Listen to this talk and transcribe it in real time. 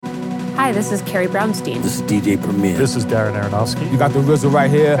Hi, this is Carrie Brownstein. This is DJ Premier. This is Darren Aronofsky. You got the RZA right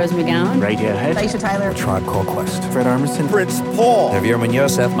here. Rose McGowan. Radiohead. Aisha Tyler. Tribe Called Quest. Fred Armisen. Prince Paul. Javier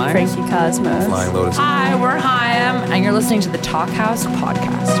Munoz. Seth Meyers. Frankie Cosmos. Flying Lotus. Hi, we're Chaim, and you're listening to the Talkhouse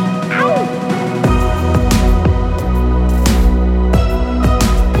Podcast.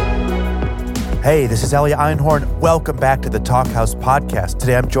 Hey, this is Elia Einhorn. Welcome back to the Talkhouse Podcast.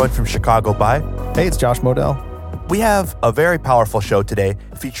 Today I'm joined from Chicago by... Hey, it's Josh Modell. We have a very powerful show today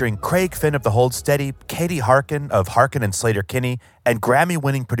featuring Craig Finn of The Hold Steady, Katie Harkin of Harkin and Sleater-Kinney, and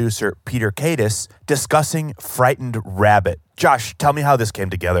Grammy-winning producer Peter Katis discussing Frightened Rabbit. Josh, tell me how this came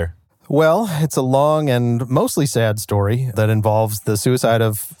together. Well, it's a long and mostly sad story that involves the suicide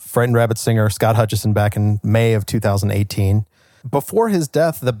of Frightened Rabbit singer Scott Hutchison back in May of 2018. Before his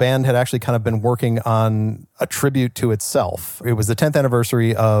death, the band had actually kind of been working on a tribute to itself. It was the 10th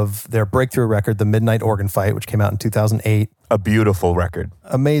anniversary of their breakthrough record, The Midnight Organ Fight, which came out in 2008. A beautiful record.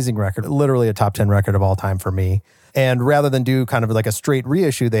 Amazing record. Literally a top 10 record of all time for me. And rather than do kind of like a straight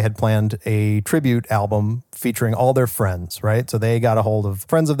reissue, they had planned a tribute album featuring all their friends, right? So they got a hold of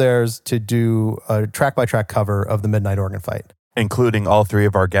friends of theirs to do a track-by-track cover of The Midnight Organ Fight. Including all three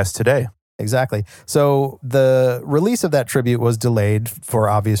of our guests today. Exactly. So the release of that tribute was delayed for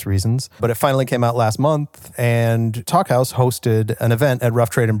obvious reasons, but it finally came out last month, and Talkhouse hosted an event at Rough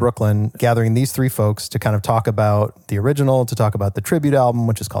Trade in Brooklyn, gathering these three folks to kind of talk about the original, to talk about the tribute album,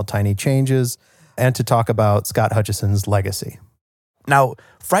 which is called Tiny Changes, and to talk about Scott Hutchison's legacy. Now,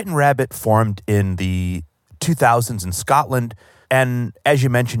 Frightened Rabbit formed in the 2000s in Scotland, and as you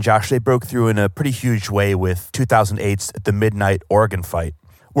mentioned, Josh, they broke through in a pretty huge way with 2008's The Midnight Organ Fight.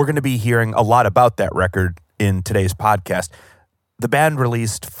 We're going to be hearing a lot about that record in today's podcast. The band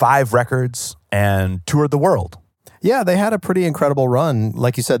released 5 records and toured the world. Yeah, they had a pretty incredible run.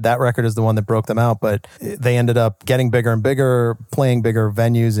 Like you said, that record is the one that broke them out, but they ended up getting bigger and bigger, playing bigger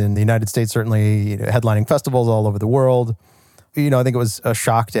venues in the United States, certainly headlining festivals all over the world. I think it was a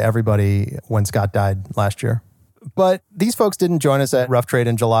shock to everybody when Scott died last year. But these folks didn't join us at Rough Trade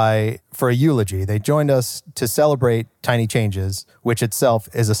in July for a eulogy. They joined us to celebrate Tiny Changes, which itself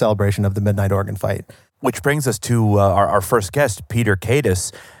is a celebration of the Midnight Organ Fight. Which brings us to our first guest, Peter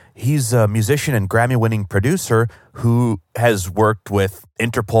Katis. He's a musician and Grammy-winning producer who has worked with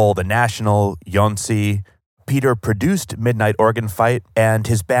Interpol, The National, Yonsei. Peter produced Midnight Organ Fight, and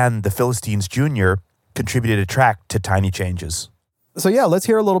his band, The Philistines Jr., contributed a track to Tiny Changes. So yeah, let's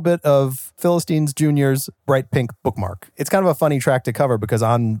hear a little bit of Philistines Jr.'s Bright Pink Bookmark. It's kind of a funny track to cover because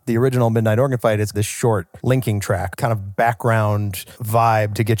on the original Midnight Organ Fight, it's this short linking track, kind of background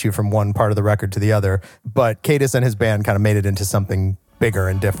vibe to get you from one part of the record to the other. But Katis and his band kind of made it into something bigger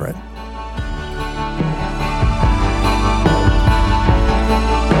and different.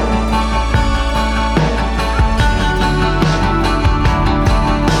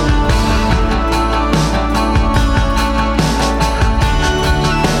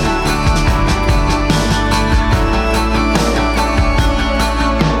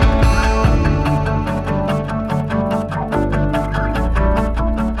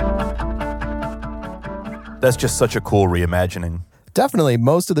 That's just such a cool reimagining. Definitely,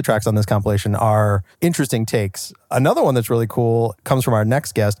 most of the tracks on this compilation are interesting takes. Another one that's really cool comes from our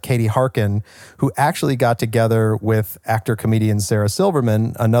next guest, Katie Harkin, who actually got together with actor-comedian Sarah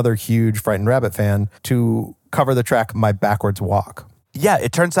Silverman, another huge Frightened Rabbit fan, to cover the track My Backwards Walk. Yeah,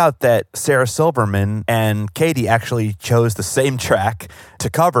 it turns out that Sarah Silverman and Katie actually chose the same track to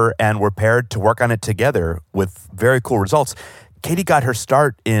cover and were paired to work on it together with very cool results. Katie got her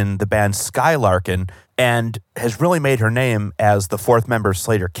start in the band Skylarkin and has really made her name as the fourth member of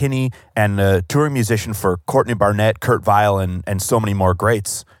Sleater-Kinney and a touring musician for Courtney Barnett, Kurt Weill, and so many more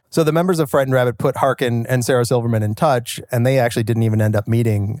greats. So the members of Frightened Rabbit put Harkin and Sarah Silverman in touch, and they actually didn't even end up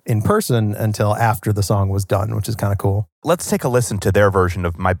meeting in person until after the song was done, which is kind of cool. Let's take a listen to their version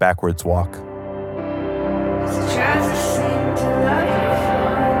of My Backwards Walk.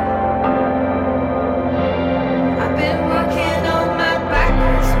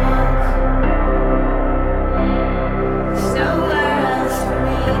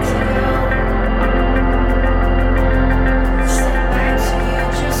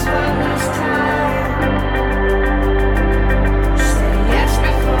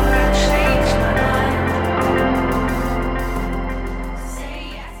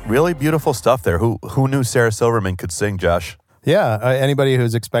 Really beautiful stuff there. Who knew Sarah Silverman could sing, Josh? Yeah, anybody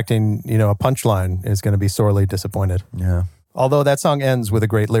who's expecting, a punchline is going to be sorely disappointed. Yeah. Although that song ends with a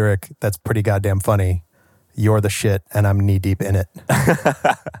great lyric that's pretty goddamn funny. You're the shit and I'm knee deep in it.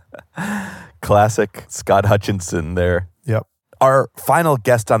 Classic Scott Hutchison there. Yep. Our final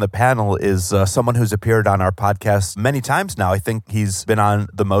guest on the panel is someone who's appeared on our podcast many times now. I think he's been on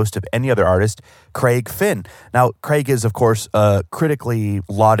the most of any other artist, Craig Finn. Now, Craig is, of course, a critically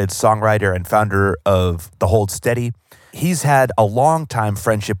lauded songwriter and founder of The Hold Steady. He's had a long-time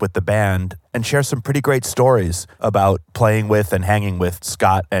friendship with the band and shares some pretty great stories about playing with and hanging with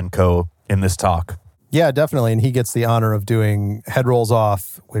Scott and co. in this talk. Yeah, definitely. And he gets the honor of doing Head Rolls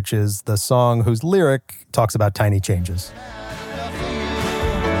Off, which is the song whose lyric talks about tiny changes.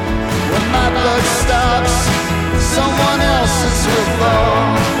 When my blood stops, someone else's will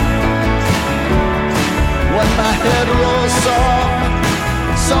fall. When my head rolls off,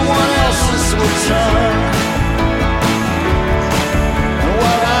 someone else's will turn. And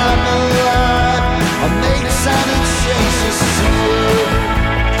while I'm alive, I'll make tiny changes to her.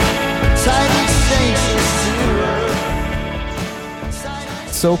 Tiny changes to her.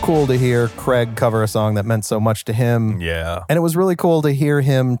 So cool to hear Craig cover a song that meant so much to him. Yeah. And it was really cool to hear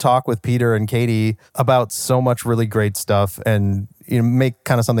him talk with Peter and Katie about so much really great stuff and make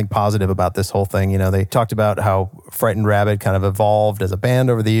kind of something positive about this whole thing. They talked about how Frightened Rabbit kind of evolved as a band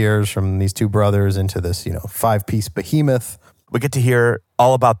over the years from these two brothers into this, 5-piece behemoth. We get to hear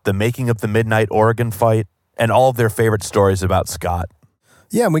all about the making of the Midnight Oregon fight and all of their favorite stories about Scott.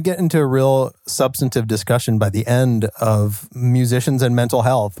 Yeah, and we get into a real substantive discussion by the end of musicians and mental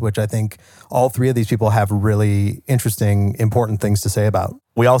health, which I think all three of these people have really interesting, important things to say about.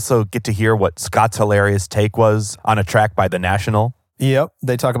 We also get to hear what Scott's hilarious take was on a track by The National. Yep,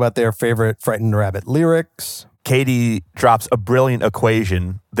 they talk about their favorite Frightened Rabbit lyrics. Katie drops a brilliant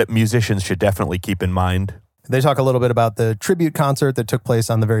equation that musicians should definitely keep in mind. They talk a little bit about the tribute concert that took place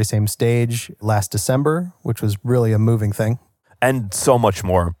on the very same stage last December, which was really a moving thing. And so much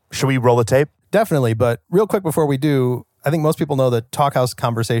more. Should we roll the tape? Definitely, but real quick before we do, I think most people know that Talkhouse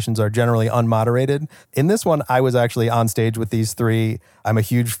conversations are generally unmoderated. In this one, I was actually on stage with these three. I'm a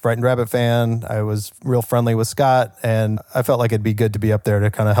huge Frightened Rabbit fan. I was real friendly with Scott, and I felt like it'd be good to be up there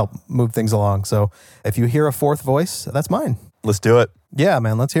to kind of help move things along. So if you hear a fourth voice, that's mine. Let's do it. Yeah,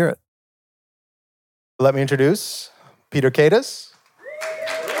 man, let's hear it. Let me introduce Peter Katis,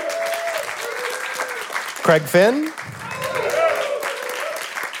 Craig Finn,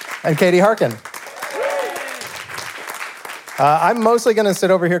 and Katie Harkin. I'm mostly going to sit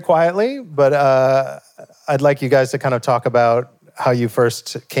over here quietly, but I'd like you guys to kind of talk about how you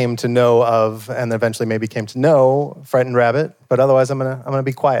first came to know of, and eventually maybe came to know, Frightened Rabbit. But otherwise, I'm gonna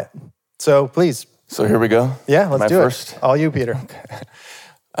be quiet. So please. So here we go. Yeah, let's do first? it. All you, Peter. Okay.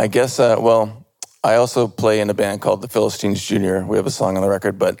 I guess. I also play in a band called the Philistines Jr. We have a song on the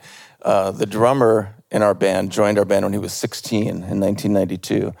record, but the drummer in our band joined our band when he was 16 in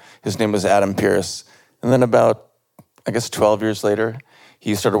 1992. His name was Adam Pierce. And then about, 12 years later,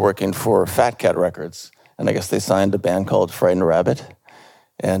 he started working for Fat Cat Records. And I guess they signed a band called Frightened Rabbit.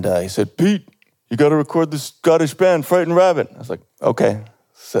 And he said, "Pete, you got to record this Scottish band, Frightened Rabbit." I was like, okay.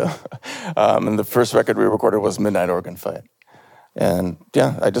 So, and the first record we recorded was Midnight Oregon Fight. And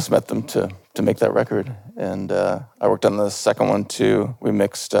yeah, I just met them to make that record. And I worked on the second one too. We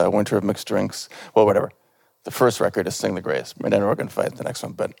mixed Winter of Mixed Drinks. Well, whatever. The first record is Sing the Grace, Midnight Oregon Fight, the next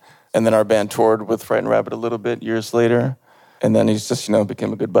one. And then our band toured with Frightened Rabbit a little bit years later. And then he's just,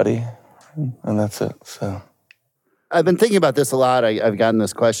 became a good buddy. And that's it, so. I've been thinking about this a lot. I've gotten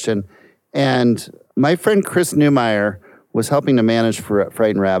this question. And my friend Chris Newmeyer was helping to manage for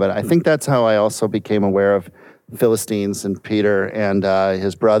Frightened Rabbit. I think that's how I also became aware of Philistines and Peter and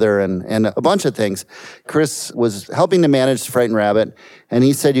his brother and a bunch of things. Chris was helping to manage Frightened Rabbit, and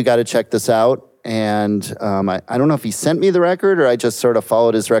he said, "You got to check this out." And I don't know if he sent me the record or I just sort of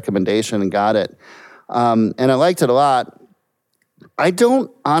followed his recommendation and got it. And I liked it a lot. I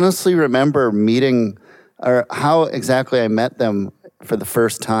don't honestly remember meeting or how exactly I met them for the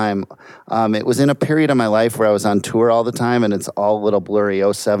first time. It was in a period of my life where I was on tour all the time, and it's all a little blurry,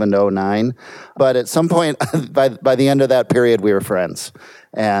 07 to 09. But at some point, by the end of that period, we were friends.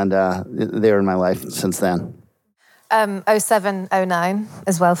 And they were in my life since then. 07, 09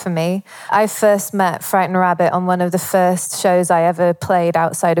 as well for me. I first met Frightened Rabbit on one of the first shows I ever played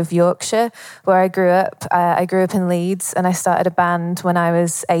outside of Yorkshire, where I grew up. I grew up in Leeds, and I started a band when I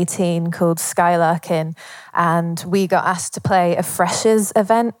was 18 called Sleater-Kinney, and we got asked to play a freshers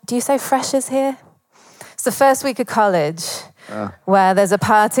event. Do you say freshers here? It's the first week of college, where there's a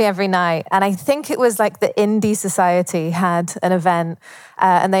party every night, and I think it was like the Indie Society had an event,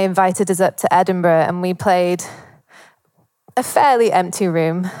 and they invited us up to Edinburgh, and we played a fairly empty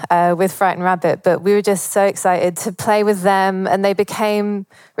room with Frightened Rabbit, but we were just so excited to play with them, and they became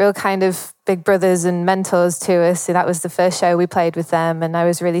real kind of big brothers and mentors to us. So that was the first show we played with them, and I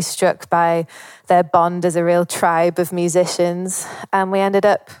was really struck by their bond as a real tribe of musicians. And we ended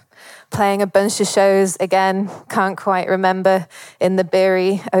up playing a bunch of shows, again, can't quite remember, in the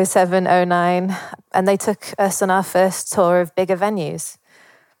Beery 07, 09, and they took us on our first tour of bigger venues.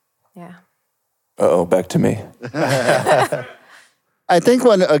 Yeah. Uh-oh, back to me. I think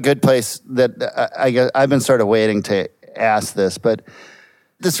a good place that I've been sort of waiting to ask this, but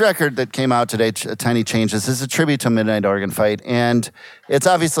this record that came out today, Tiny Changes, is a tribute to Midnight Organ Fight, and it's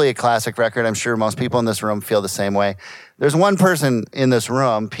obviously a classic record. I'm sure most people in this room feel the same way. There's one person in this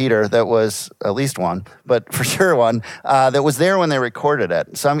room, Peter, that was at least one, but for sure one, that was there when they recorded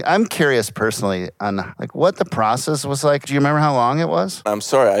it. So I'm curious personally on like what the process was like. Do you remember how long it was? I'm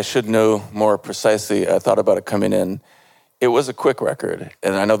sorry, I should know more precisely. I thought about it coming in. It was a quick record,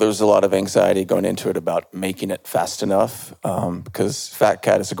 and I know there was a lot of anxiety going into it about making it fast enough, because Fat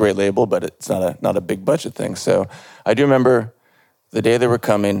Cat is a great label, but it's not a big budget thing. So I do remember the day they were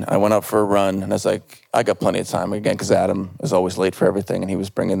coming, I went out for a run, and I was like, I got plenty of time, again, because Adam is always late for everything, and he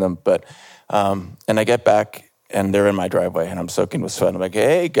was bringing them. But and I get back, and they're in my driveway, and I'm soaking with sweat. I'm like,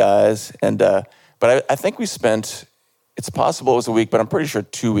 hey, guys. And but I think we spent... It's possible it was a week, but I'm pretty sure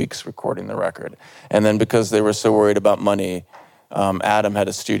 2 weeks recording the record. And then because they were so worried about money, Adam had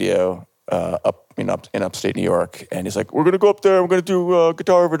a studio up in upstate New York, and he's like, "We're gonna go up there. We're gonna do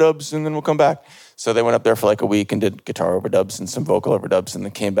guitar overdubs, and then we'll come back." So they went up there for like a week and did guitar overdubs and some vocal overdubs, and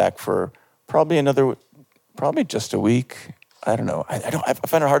then came back for probably just a week. I don't know. I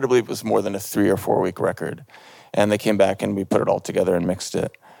find it hard to believe it was more than a 3 or 4 week record. And they came back and we put it all together and mixed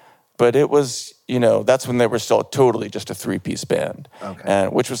it. But it was, that's when they were still totally just a 3-piece band. Okay.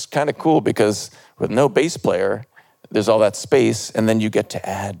 And which was kind of cool because with no bass player, there's all that space, and then you get to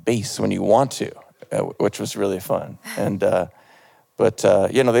add bass when you want to, which was really fun. And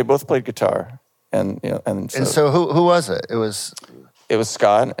they both played guitar, and so who was it? It was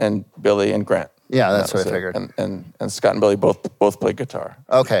Scott and Billy and Grant. Yeah, that's what I figured. And Scott and Billy both played guitar.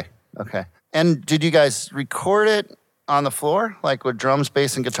 Okay. And did you guys record it on the floor, like with drums,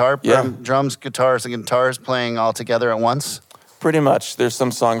 bass, and guitar? Yeah. Drums, guitars, and guitars playing all together at once? Pretty much. There's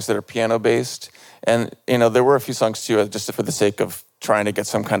some songs that are piano-based. And, there were a few songs, too, just for the sake of trying to get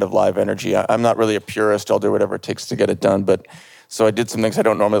some kind of live energy. I'm not really a purist. I'll do whatever it takes to get it done. But so I did some things I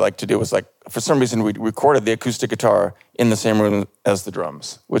don't normally like to do. Was like, for some reason, we recorded the acoustic guitar in the same room as the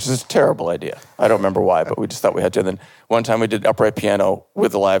drums, which is a terrible idea. I don't remember why, but we just thought we had to. And then one time we did upright piano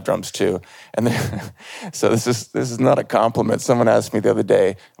with the live drums, too. And then, so this is not a compliment. Someone asked me the other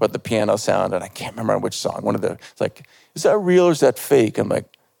day about the piano sound, and I can't remember on which song. It's like, is that real or is that fake? I'm like,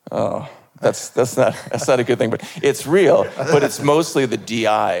 oh... That's not a good thing, but it's real. But it's mostly the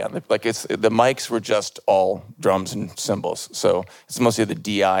DI on the mics were just all drums and cymbals, so it's mostly the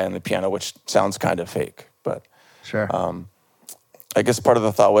DI on the piano, which sounds kind of fake. But sure. I guess part of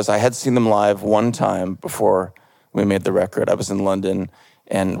the thought was I had seen them live one time before we made the record. I was in London,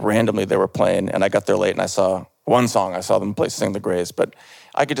 and randomly they were playing, and I got there late, and I saw one song. I saw them play "Sing the Grays," but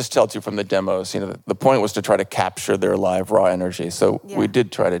I could just tell too from the demos. The point was to try to capture their live raw energy, so we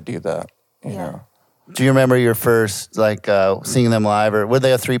did try to do that. You know. Do you remember your first, seeing them live, or were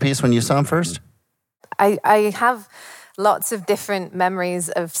they a 3-piece when you saw them first? I have lots of different memories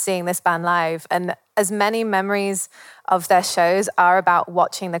of seeing this band live, and as many memories of their shows are about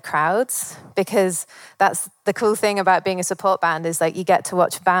watching the crowds, because that's the cool thing about being a support band is you get to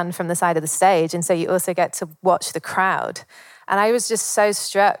watch a band from the side of the stage, and so you also get to watch the crowd. And I was just so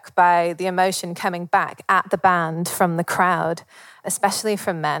struck by the emotion coming back at the band from the crowd, especially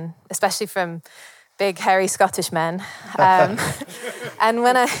from men, especially from big, hairy Scottish men. And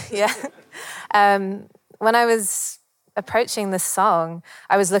when I was approaching this song,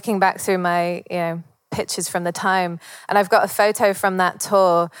 I was looking back through my, pictures from the time, and I've got a photo from that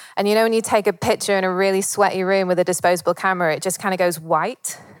tour. And when you take a picture in a really sweaty room with a disposable camera, it just kind of goes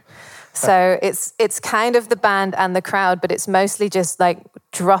white. So it's kind of the band and the crowd, but it's mostly just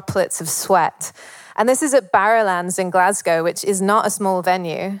droplets of sweat. And this is at Barrowlands in Glasgow, which is not a small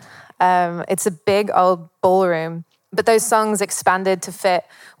venue. It's a big old ballroom. But those songs expanded to fit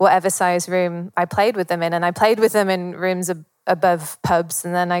whatever size room I played with them in. And I played with them in rooms above pubs,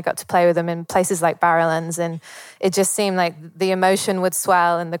 and then I got to play with them in places like Barrowlands. And it just seemed like the emotion would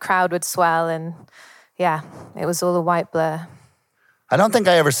swell and the crowd would swell. And yeah, it was all a white blur. I don't think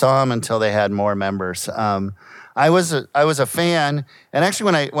I ever saw them until they had more members. I was a fan, and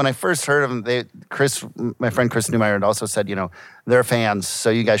actually when I first heard of them, my friend Chris Neumeier had also said, they're fans, so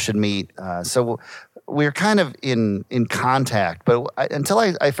you guys should meet. So we were kind of in contact, but until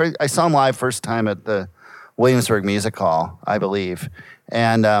I saw him live first time at the Williamsburg Music Hall, I believe,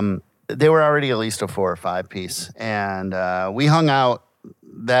 and they were already at least a 4 or 5 piece, and we hung out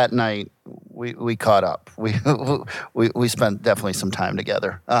that night. We caught up. We spent definitely some time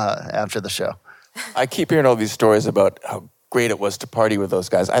together after the show. I keep hearing all these stories about how great it was to party with those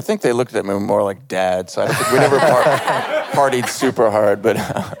guys. I think they looked at me more like dad, so I don't think we never partied super hard.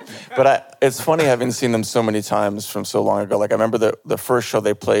 But it's funny having seen them so many times from so long ago. Like I remember the first show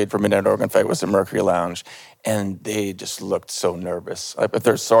they played for Midnight Organ Fight was at Mercury Lounge, and they just looked so nervous. If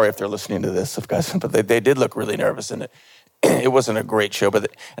they're listening to this, guys, but they did look really nervous, and it wasn't a great show. And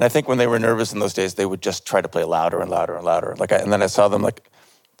I think when they were nervous in those days, they would just try to play louder and louder and louder. And then I saw them like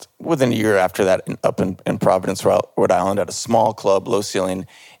within a year after that up in Providence, Rhode Island, at a small club, low ceiling.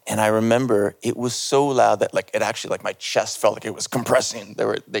 And I remember it was so loud that like it actually, like my chest felt like it was compressing.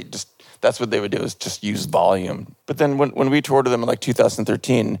 That's what they would do, is just use volume. But then when we toured with them in like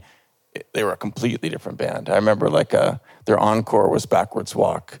 2013, they were a completely different band. I remember like their encore was Backwards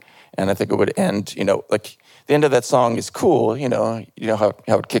Walk. And I think it would end, like the end of that song is cool, you know how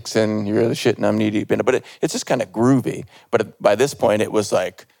it kicks in, you're the shit and I'm knee deep in it, but it's just kind of groovy. But by this point, it was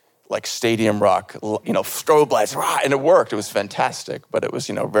like stadium rock, strobe lights, and it worked. It was fantastic, but it was,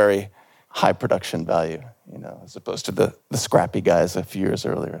 very high production value, as opposed to the scrappy guys a few years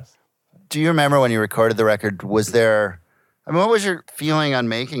earlier. Do you remember when you recorded the record, what was your feeling on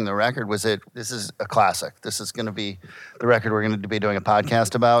making the record? Was it, this is a classic, this is going to be the record we're going to be doing a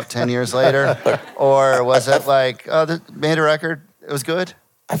podcast about 10 years later? Or was it like, made a record, it was good?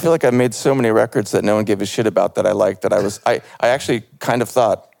 I feel like I made so many records that no one gave a shit about that I liked, that I actually kind of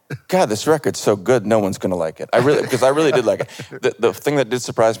thought, God, this record's so good, no one's going to like it. Because I really did like it. The thing that did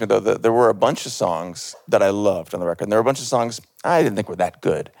surprise me, though, that there were a bunch of songs that I loved on the record, and there were a bunch of songs I didn't think were that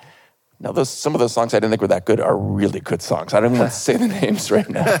good. Now, some of those songs I didn't think were that good are really good songs. I don't even want to say the names right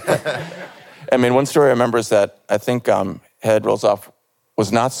now. I mean, one story I remember is that I think Head Rolls Off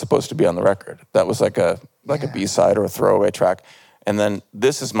was not supposed to be on the record. That was like a B-side or a throwaway track. And then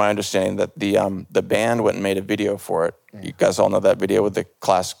this is my understanding that the band went and made a video for it. Yeah. You guys all know that video with the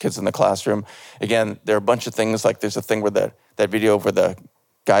kids in the classroom. Again, there are a bunch of things, like there's a thing where that video where the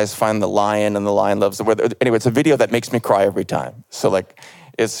guys find the lion and the lion loves the weather. Anyway, it's a video that makes me cry every time. So like,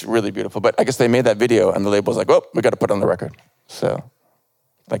 it's really beautiful. But I guess they made that video and the label was like, oh, we got to put it on the record. So,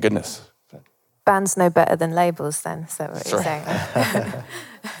 thank goodness. Bands know better than labels then, is that what you're saying?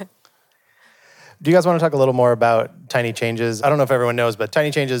 Do you guys want to talk a little more about Tiny Changes? I don't know if everyone knows, but Tiny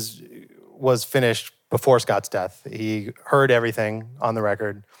Changes was finished before Scott's death. He heard everything on the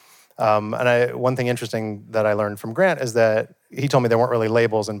record. One thing interesting that I learned from Grant is that he told me there weren't really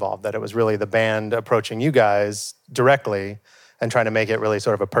labels involved, that it was really the band approaching you guys directly and trying to make it really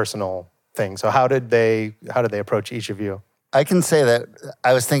sort of a personal thing. So how did they approach each of you? I can say that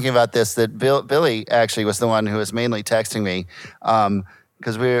I was thinking about this, that Billy actually was the one who was mainly texting me,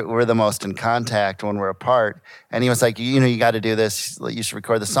 because we're the most in contact when we're apart. And he was like, you got to do this. You should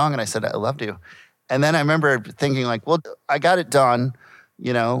record the song. And I said, I'd love to. And then I remember thinking like, well, I got it done,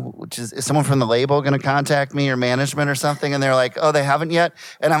 which is someone from the label going to contact me or management or something? And they're like, oh, they haven't yet?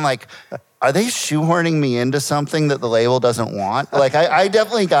 And I'm like, are they shoehorning me into something that the label doesn't want? Like, I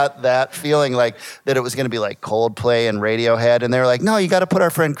definitely got that feeling, like that it was going to be like Coldplay and Radiohead. And they were like, no, you got to put our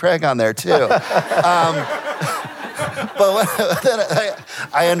friend Craig on there too. But then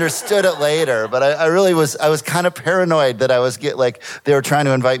I understood it later. But I was kind of paranoid that they were trying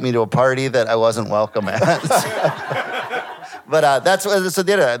to invite me to a party that I wasn't welcome at. But that's what so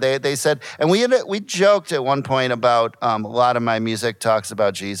they said, and we joked at one point about a lot of my music talks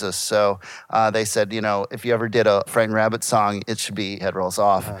about Jesus. So they said, if you ever did a Frightened Rabbit song, it should be Head Rolls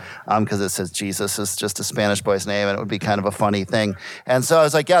Off, because it says Jesus is just a Spanish boy's name, and it would be kind of a funny thing. And so I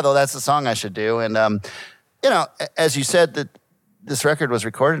was like, yeah, though, that's the song I should do. And as you said, that this record was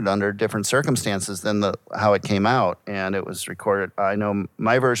recorded under different circumstances than how it came out, and it was recorded. I know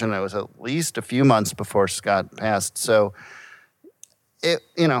my version, it was at least a few months before Scott passed. So.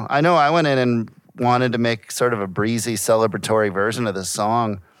 I know I went in and wanted to make sort of a breezy, celebratory version of this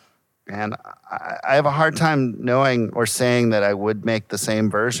song. And I have a hard time knowing or saying that I would make the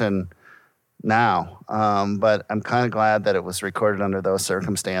same version now. But I'm kind of glad that it was recorded under those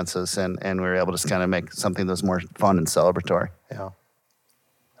circumstances and we were able to kind of make something that was more fun and celebratory. Yeah. Hell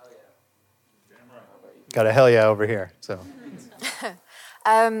yeah. Got a hell yeah over here, so.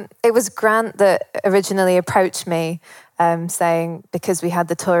 It was Grant that originally approached me saying, because we had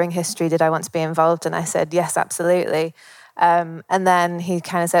the touring history, did I want to be involved? And I said, yes, absolutely. And then he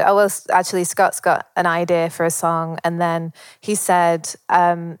kind of said, oh, well, actually, Scott's got an idea for a song. And then he said,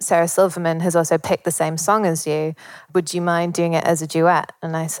 Sarah Silverman has also picked the same song as you. Would you mind doing it as a duet?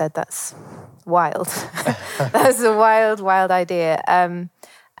 And I said, that's wild. That's a wild, wild idea.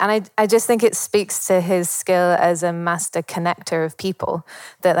 And I just think it speaks to his skill as a master connector of people,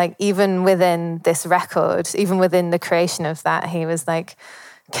 that like even within this record, even within the creation of that, he was like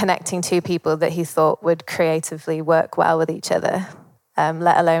connecting two people that he thought would creatively work well with each other,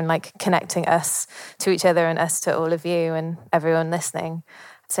 let alone like connecting us to each other and us to all of you and everyone listening.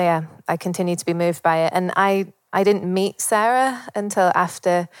 So yeah, I continue to be moved by it. And I didn't meet Sarah until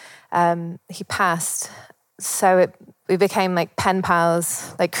after he passed. So we became like pen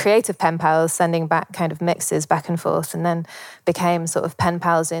pals, like creative pen pals, sending back kind of mixes back and forth, and then became sort of pen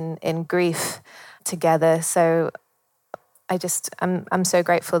pals in grief together. So I'm so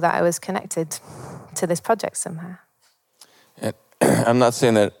grateful that I was connected to this project somehow. And I'm not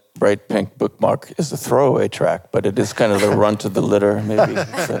saying that Bright Pink Bookmark is a throwaway track, but it is kind of the runt of the litter, maybe.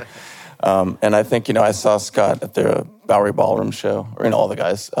 So, and I think, I saw Scott at the Bowery Ballroom show, or all the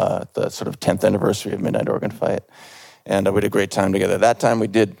guys, at the sort of 10th anniversary of Midnight Organ Fight. And we had a great time together. That time we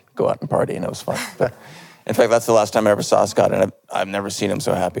did go out and party, and it was fun. But in fact, that's the last time I ever saw Scott, and I've never seen him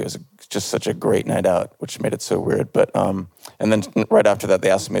so happy. It was just such a great night out, which made it so weird. But and then right after that, they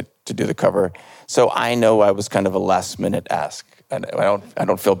asked me to do the cover. So I know I was kind of a last-minute ask, and I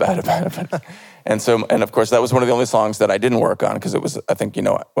don't feel bad about it. But, and of course, that was one of the only songs that I didn't work on, because it was, I think,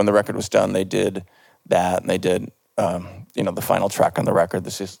 when the record was done, they did that, and they did the final track on the record.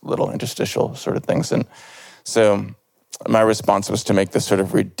 This is little interstitial sort of things, and so my response was to make this sort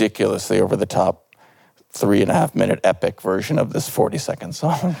of ridiculously over-the-top 3.5-minute epic version of this 40-second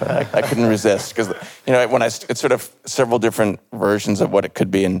song. But I couldn't resist, because it's sort of several different versions of what it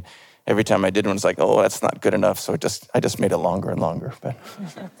could be, and every time I did one, it's like, oh, that's not good enough. So I just made it longer and longer. But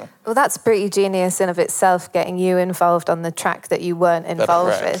well, that's pretty genius in of itself, getting you involved on the track that you weren't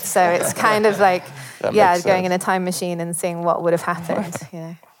involved with. So it's kind of like, going in a time machine and seeing what would have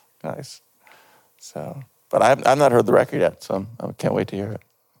happened. Nice. So, but I've not heard the record yet, so I can't wait to hear it.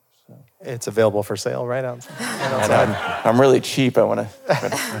 It's available for sale right outside. And I'm really cheap. I want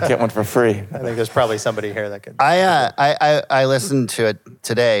to get one for free. I think there's probably somebody here that could. I listened to it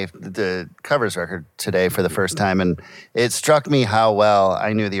today, the covers record today for the first time, and it struck me how well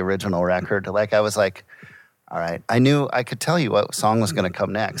I knew the original record. Like I was like, all right, I could tell you what song was going to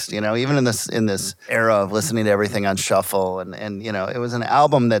come next. Even in this era of listening to everything on shuffle, and it was an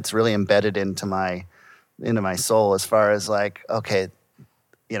album that's really embedded into my soul as far as like, okay,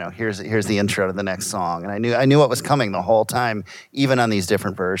 here's the intro to the next song. And I knew what was coming the whole time, even on these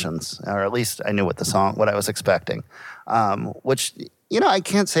different versions, or at least I knew what I was expecting. Which, I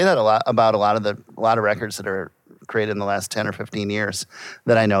can't say that about a lot of records that are created in the last 10 or 15 years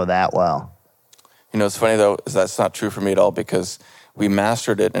that I know that well. It's funny though, is that's not true for me at all, because we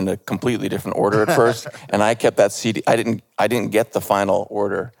mastered it in a completely different order at first, and I kept that CD. I didn't get the final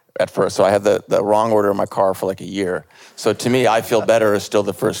order at first, so I had the wrong order in my car for like a year. So to me, I Feel Better is still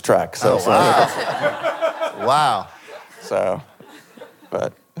the first track. So, wow. So,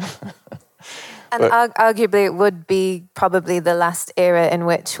 but. And arguably, it would be probably the last era in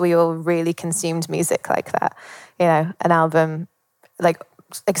which we all really consumed music like that. An album, like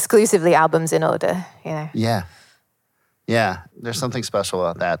exclusively albums in order. Yeah. There's something special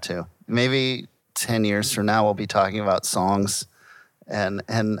about that too. Maybe 10 years from now, we'll be talking about songs and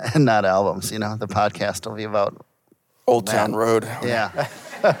not albums. The podcast will be about Old Town Road. Yeah.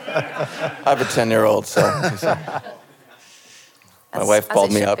 I have a 10-year-old, so my wife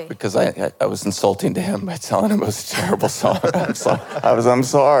called me up because I was insulting to him by telling him it was a terrible song. I'm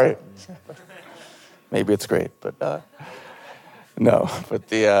sorry. Maybe it's great, but no.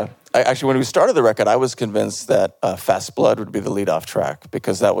 But actually, when we started the record, I was convinced that Fast Blood would be the lead-off track,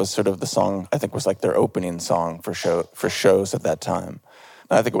 because that was sort of the song, I think was like their opening song for shows at that time.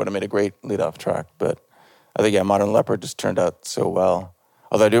 And I think it would have made a great lead-off track, but I think, Modern Leopard just turned out so well.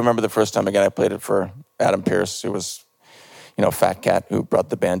 Although I do remember the first time, again, I played it for Adam Pearce, who was, Fat Cat, who brought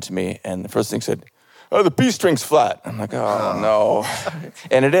the band to me, and the first thing he said, oh, the B string's flat. I'm like, oh, no.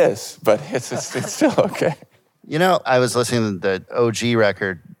 And it is, but it's still okay. I was listening to the OG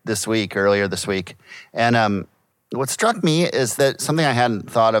record earlier this week, and what struck me is that something I hadn't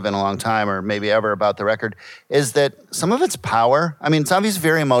thought of in a long time, or maybe ever, about the record, is that some of its power, it's obviously a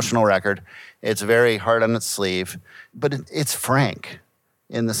very emotional record. It's very hard on its sleeve, but it's frank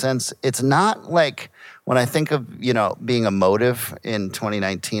in the sense, it's not like, when I think of, being emotive in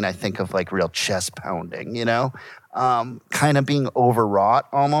 2019, I think of like real chest pounding, kind of being overwrought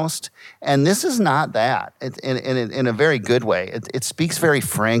almost. And this is not that in a very good way. It speaks very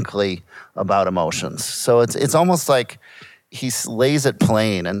frankly about emotions. So it's almost like he lays it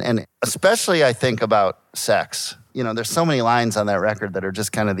plain. And especially I think about sex. You know, there's so many lines on that record that are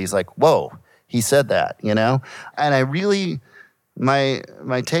just kind of these like, whoa, he said that, you know? And I really, my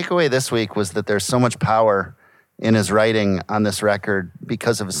takeaway this week was that there's so much power in his writing on this record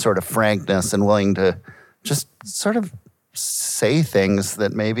because of his sort of frankness and willing to just sort of say things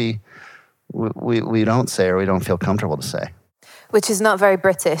that maybe we don't say or we don't feel comfortable to say. Which is not very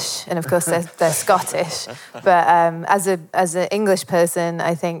British, and of course they're Scottish. But as an English person,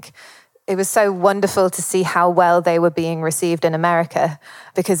 I think it was so wonderful to see how well they were being received in America,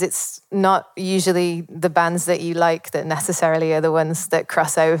 because it's not usually the bands that you like that necessarily are the ones that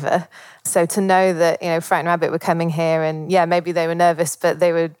cross over. So to know that, you know, Frightened Rabbit were coming here, and yeah, maybe they were nervous, but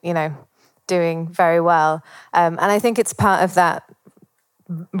they were, you know, doing very well. And I think it's part of that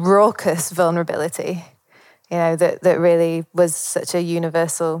raucous vulnerability, you know, that really was such a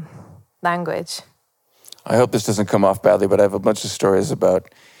universal language. I hope this doesn't come off badly, but I have a bunch of stories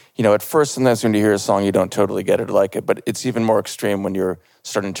about, you know, at first sometimes when you hear a song, you don't totally get it or like it, but it's even more extreme when you're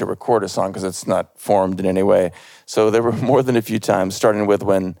starting to record a song because it's not formed in any way. So there were more than a few times, starting with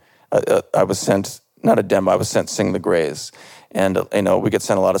when I was sent, not a demo, I was sent Sing the Grays. And, you know, we get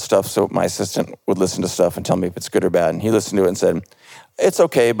sent a lot of stuff, so my assistant would listen to stuff and tell me if it's good or bad. And he listened to it and said, it's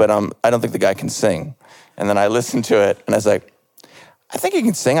okay, but I don't think the guy can sing. And then I listened to it, and I was like, I think he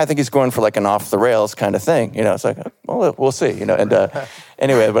can sing. I think he's going for like an off-the-rails kind of thing. You know, it's like, well, we'll see, you know. And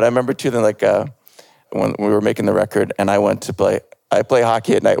anyway, but I remember too, then like when we were making the record, and I went to play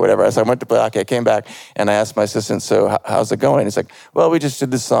hockey at night, whatever. So I went to play hockey. I came back, and I asked my assistant, so how's it going? He's like, well, we just did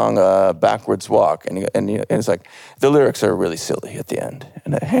this song, Backwards Walk. And it's like, the lyrics are really silly at the end.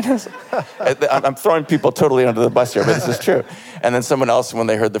 And I'm throwing people totally under the bus here, but this is true. And then someone else, when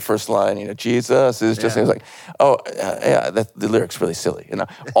they heard the first line, you know, Jesus is just, yeah. It was like, oh, yeah, the lyrics really silly. You know,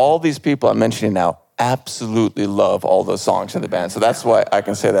 all these people I'm mentioning now absolutely love all those songs in the band. So that's why I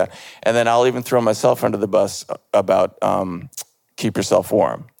can say that. And then I'll even throw myself under the bus about Keep Yourself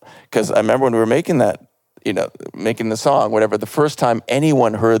Warm. Because I remember when we were making that, you know, making the song, whatever, the first time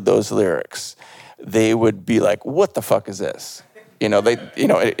anyone heard those lyrics, they would be like, what the fuck is this? You know,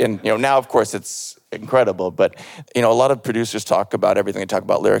 now of course it's incredible, but, you know, a lot of producers talk about everything. They talk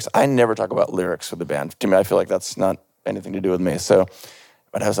about lyrics. I never talk about lyrics with the band. To me, I feel like that's not anything to do with me. So,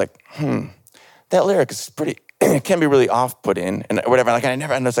 but I was like, that lyric is pretty, it can be really off-putting and whatever. Like, and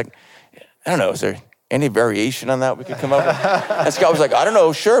I was like, I don't know, is there any variation on that we could come up with? And Scott was like, I don't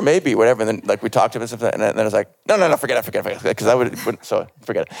know, sure, maybe, whatever. And then like we talked about something, and then I was like, no, forget it, because I would, so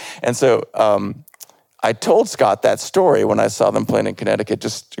forget it. And so I told Scott that story when I saw them playing in Connecticut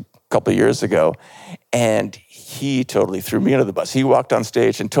just a couple of years ago, and he totally threw me under the bus. He walked on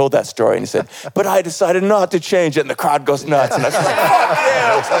stage and told that story, and he said, but I decided not to change it, and the crowd goes nuts. And I was like, fuck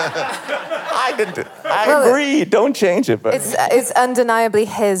yeah! I agree, don't change it. But it's undeniably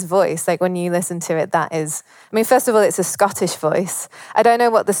his voice. Like when you listen to it, that is, I mean, first of all, it's a Scottish voice. I don't know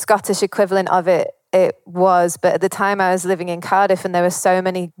what the Scottish equivalent of it was, but at the time I was living in Cardiff, and there were so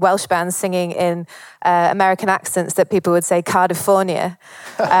many Welsh bands singing in American accents that people would say Cardifornia.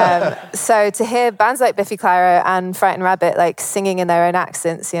 So to hear bands like Biffy Clyro and Frightened Rabbit like singing in their own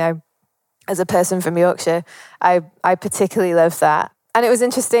accents, you know, as a person from Yorkshire, I particularly loved that. And it was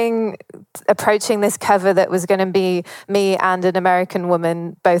interesting approaching this cover that was going to be me and an American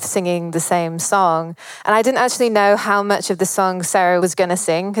woman both singing the same song. And I didn't actually know how much of the song Sarah was going to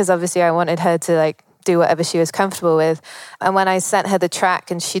sing, because obviously I wanted her to like do whatever she was comfortable with. And when I sent her the track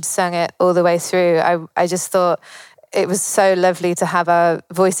and she'd sung it all the way through, I just thought it was so lovely to have our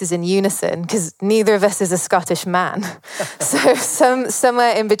voices in unison, because neither of us is a Scottish man. So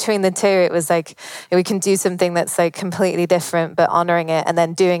somewhere in between the two, it was like, we can do something that's like completely different, but honoring it, and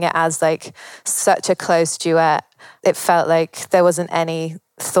then doing it as like such a close duet. It felt like there wasn't any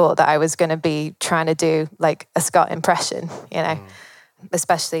thought that I was going to be trying to do like a Scott impression, you know,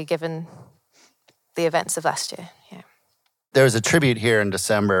 especially given the events of last year. Yeah. There was a tribute here in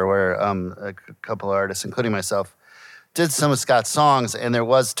December where a couple of artists, including myself, did some of Scott's songs, and there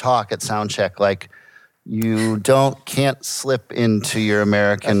was talk at soundcheck like, you can't slip into your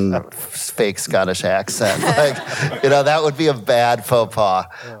American fake Scottish accent. Like, you know, that would be a bad faux pas.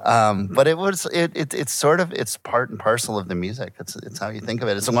 But it's sort of, it's part and parcel of the music. It's how you think of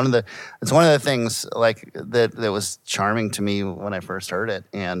it. It's one of the things like that was charming to me when I first heard it,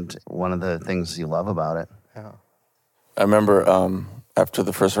 and one of the things you love about it. Yeah. I remember after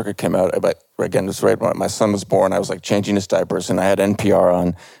the first record came out, again, it was right when my son was born. I was like changing his diapers, and I had NPR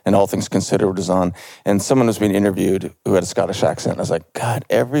on, and All Things Considered was on. And someone was being interviewed who had a Scottish accent. I was like, God,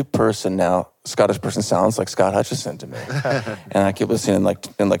 every person now, Scottish person sounds like Scott Hutchison to me. And I kept listening,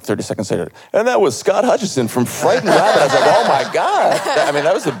 in 30 seconds later, and that was Scott Hutchison from Frightened Rabbit. I was like, oh my God.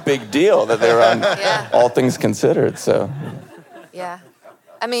 That was a big deal that they were on All Things Considered. So. Yeah.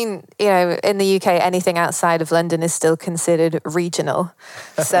 I mean, in the UK, anything outside of London is still considered regional.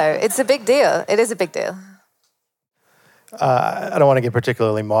 So it's a big deal. It is a big deal. I don't want to get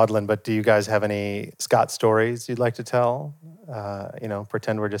particularly maudlin, but do you guys have any Scott stories you'd like to tell?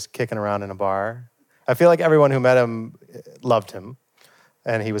 Pretend we're just kicking around in a bar. I feel like everyone who met him loved him,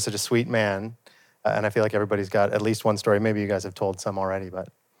 and he was such a sweet man. And I feel like everybody's got at least one story. Maybe you guys have told some already, but.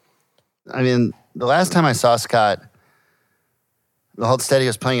 I mean, the last time I saw Scott, the Hold Steady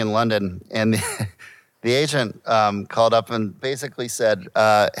was playing in London, and the agent called up and basically said,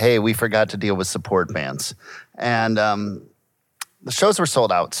 hey, we forgot to deal with support bands. And the shows were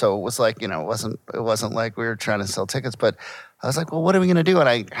sold out, so it was like, it wasn't like we were trying to sell tickets, but I was like, well, what are we going to do? And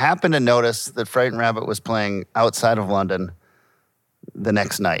I happened to notice that Frightened Rabbit was playing outside of London the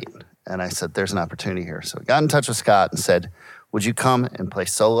next night. And I said, there's an opportunity here. So I got in touch with Scott and said, would you come and play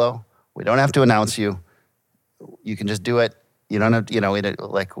solo? We don't have to announce you. You can just do it. You don't have,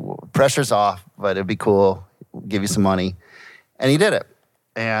 pressure's off, but it'd be cool. We'll give you some money. And he did it.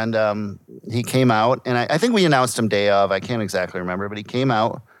 And he came out, and I think we announced him day of. I can't exactly remember, but he came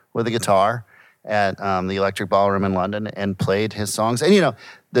out with a guitar at the Electric Ballroom in London and played his songs. And,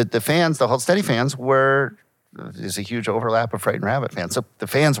 the fans, the Hold Steady fans there's a huge overlap of Frightened Rabbit fans. So the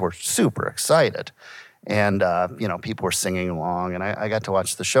fans were super excited. And, people were singing along. And I got to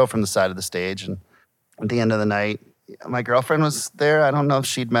watch the show from the side of the stage. And at the end of the night, my girlfriend was there. I don't know if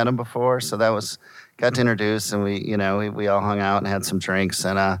she'd met him before, so got to introduce, and we all hung out and had some drinks,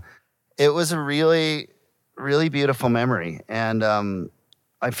 and it was a really, really beautiful memory, and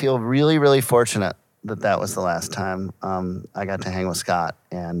I feel really, really fortunate that was the last time I got to hang with Scott,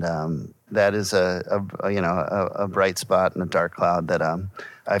 and that is a bright spot in a dark cloud that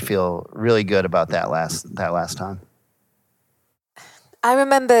I feel really good about that last time. I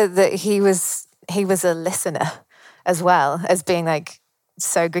remember that he was a listener as well as being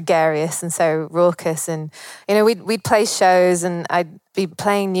so gregarious and so raucous, and we'd play shows and I'd be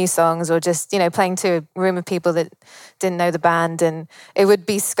playing new songs or just playing to a room of people that didn't know the band, and it would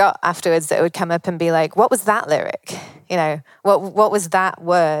be Scott afterwards that would come up and be like, what was that lyric? What was that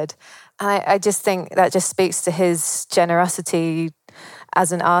word? And I just think that just speaks to his generosity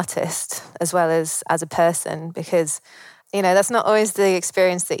as an artist as well as a person, because that's not always the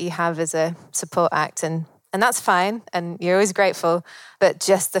experience that you have as a support act, and that's fine, and you're always grateful. But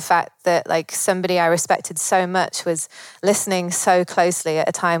just the fact that somebody I respected so much was listening so closely at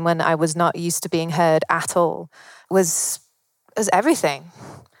a time when I was not used to being heard at all was everything.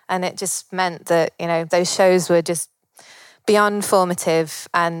 And it just meant that, those shows were just beyond formative.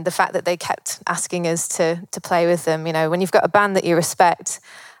 And the fact that they kept asking us to play with them, when you've got a band that you respect,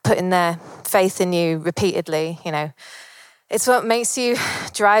 putting their faith in you repeatedly, it's what makes you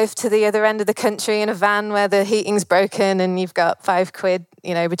drive to the other end of the country in a van where the heating's broken and you've got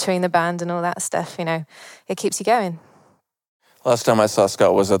 £5, between the band and all that stuff. It keeps you going. Last time I saw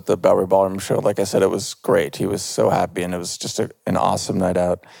Scott was at the Bowery Ballroom show. Like I said, it was great. He was so happy, and it was just an awesome night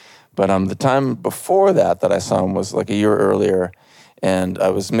out. But the time before that I saw him was a year earlier, and I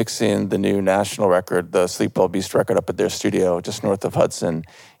was mixing the new national record, the Sleep Well Beast record, up at their studio just north of Hudson.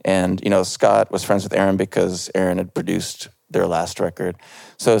 And, Scott was friends with Aaron because Aaron had produced their last record.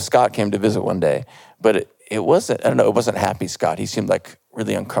 So Scott came to visit one day, but it wasn't, it wasn't happy Scott. He seemed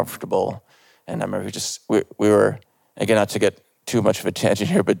really uncomfortable. And I remember we were, again, not to get too much of a tangent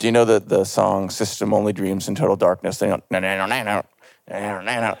here, but do you know the song System Only Dreams in Total Darkness? They don't,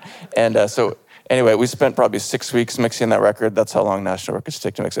 and so anyway, we spent probably 6 weeks mixing that record. That's how long National Records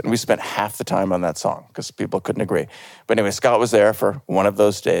take to mix it. And we spent half the time on that song because people couldn't agree. But anyway, Scott was there for one of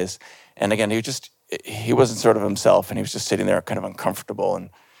those days. And again, he wasn't sort of himself, and he was just sitting there kind of uncomfortable. And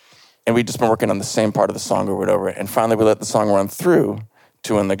we'd just been working on the same part of the song over and over. And finally, we let the song run through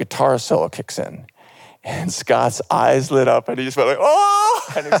to when the guitar solo kicks in. And Scott's eyes lit up, and he just went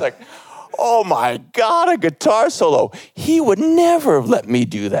oh! And he was like, oh my God, a guitar solo. He would never have let me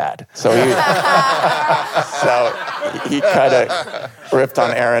do that. So he kind of ripped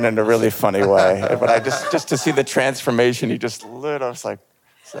on Aaron in a really funny way. But I just to see the transformation, he just lit up. So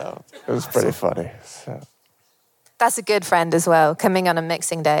it was pretty funny. So. That's a good friend as well, coming on a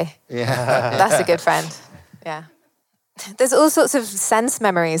mixing day. Yeah. That's a good friend. Yeah. There's all sorts of sense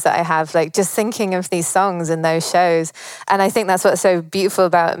memories that I have, like just thinking of these songs and those shows. And I think that's what's so beautiful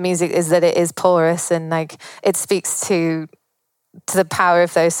about music, is that it is porous, and like it speaks to the power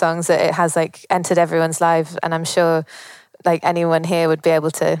of those songs, that it has like entered everyone's life. And I'm sure like anyone here would be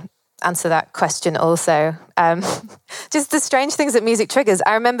able to answer that question also. Just the strange things that music triggers.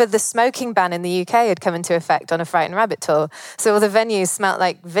 I remember the smoking ban in the UK had come into effect on a Frightened Rabbit tour. So all the venues smelt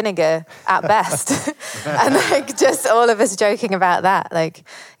like vinegar at best. And like just all of us joking about that. Like,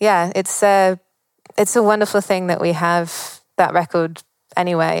 yeah, it's a wonderful thing that we have that record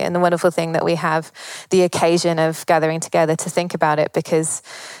anyway, and the wonderful thing that we have the occasion of gathering together to think about it, because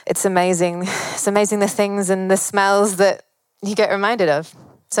it's amazing. It's amazing the things and the smells that you get reminded of.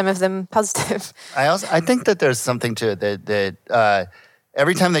 Some of them positive. I think that there's something to it that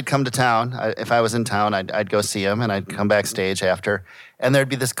every time they'd come to town, if I was in town, I'd go see them, and I'd come backstage after, and there'd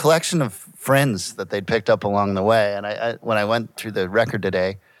be this collection of friends that they'd picked up along the way. And when I went through the record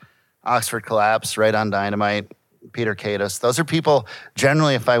today, Oxford Collapse, Right on Dynamite, Peter Katos, those are people,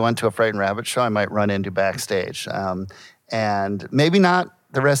 generally, if I went to a Frightened Rabbit show, I might run into backstage. And maybe not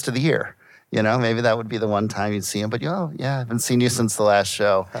the rest of the year. You know, maybe that would be the one time you'd see them. But, I haven't seen you since the last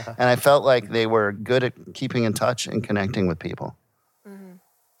show. And I felt like they were good at keeping in touch and connecting with people. Mm-hmm.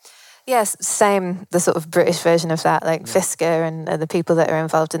 Yes, same, the sort of British version of that, like Fisker and the people that are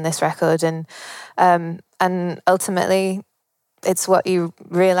involved in this record. And ultimately, it's what you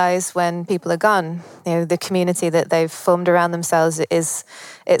realise when people are gone. You know, the community that they've formed around themselves it's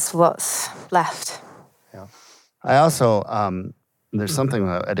what's left. Yeah. I also... there's something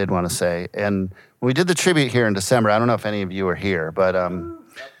that I did want to say. And when we did the tribute here in December, I don't know if any of you were here, but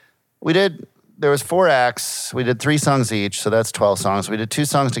there was 4 acts. We did 3 songs each, so that's 12 songs. We did 2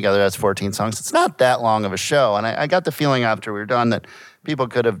 songs together, that's 14 songs. It's not that long of a show. And I got the feeling after we were done that people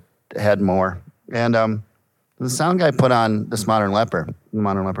could have had more. And the sound guy put on this Modern Leper,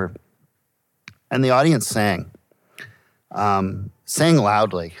 and the audience sang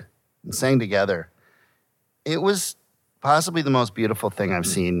loudly, and sang together. It was possibly the most beautiful thing I've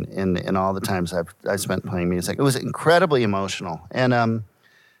seen in all the times I've spent playing music. It was incredibly emotional. And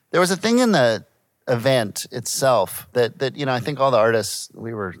there was a thing in the event itself that I think all the artists,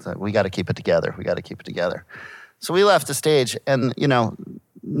 we got to keep it together. We got to keep it together. So we left the stage, and,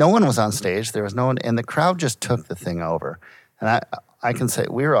 no one was on stage. There was no one, and the crowd just took the thing over. And I can say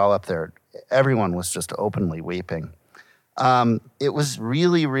we were all up there. Everyone was just openly weeping. It was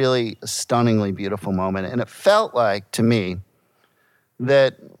really, really a stunningly beautiful moment. And it felt like, to me,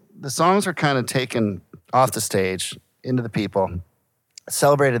 that the songs were kind of taken off the stage into the people,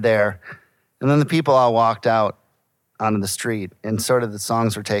 celebrated there, and then the people all walked out onto the street, and sort of the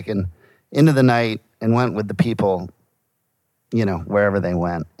songs were taken into the night and went with the people, wherever they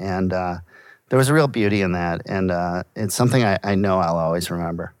went. And there was a real beauty in that, and it's something I know I'll always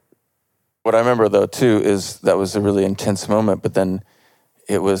remember. What I remember, though, too, is that was a really intense moment, but then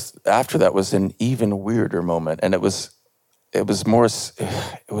after that was an even weirder moment, and it was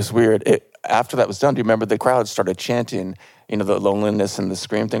weird. After that was done, do you remember the crowd started chanting, the loneliness and the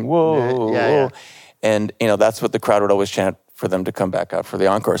scream thing, whoa, yeah. And, that's what the crowd would always chant for them to come back out for the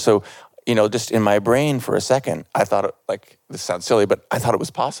encore. So, just in my brain for a second, I thought, this sounds silly, but I thought it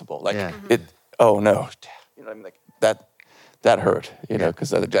was possible. Oh, no. Like that hurt,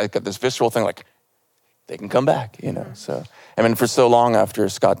 because I got this visceral thing, like, they can come back, So, for so long after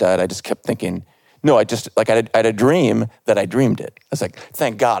Scott died, I just kept thinking, no, I had a dream that I dreamed it. I was like,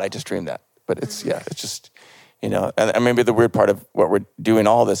 thank God I just dreamed that. But it's just, and maybe the weird part of what we're doing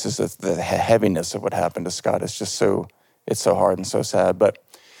all this is the heaviness of what happened to Scott. It's just it's so hard and so sad. But,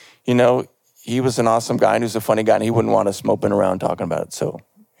 he was an awesome guy, and he was a funny guy, and he wouldn't want us moping around talking about it. So,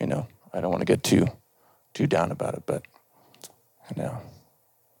 I don't want to get too down about it, but,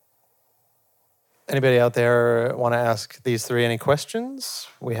 Anybody out there want to ask these 3 any questions?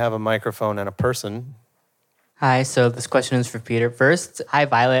 We have a microphone and a person. Hi, so this question is for Peter. First, Hi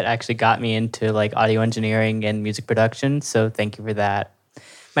Violet actually got me into audio engineering and music production, so thank you for that.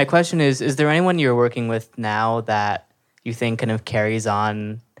 My question is there anyone you're working with now that you think kind of carries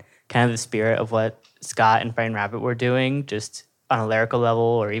on kind of the spirit of what Scott and Frightened Rabbit were doing, just on a lyrical level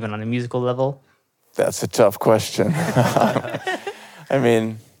or even on a musical level? That's a tough question. Hey,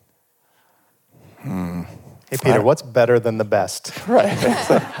 Peter, what's better than the best? Right.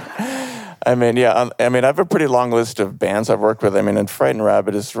 I have a pretty long list of bands I've worked with. And Frightened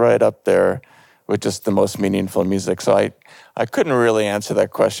Rabbit is right up there with just the most meaningful music. So I couldn't really answer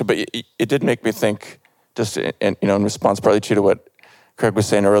that question, but it did make me think, just in response partly to what Craig was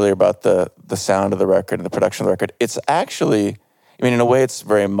saying earlier about the sound of the record and the production of the record. It's actually, in a way, it's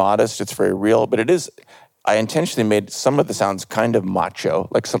very modest, it's very real, but it is I intentionally made some of the sounds kind of macho.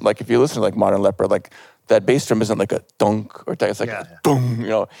 Like if you listen to like Modern Leopard, like that bass drum isn't like a dunk or it's like a boom, you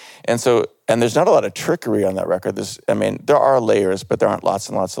know. And there's not a lot of trickery on that record. There are layers, but there aren't lots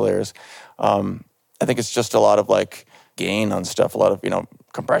and lots of layers. I think it's just a lot of like gain on stuff, a lot of, you know,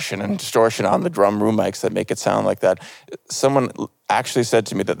 compression and distortion on the drum room mics that make it sound like that. Someone actually said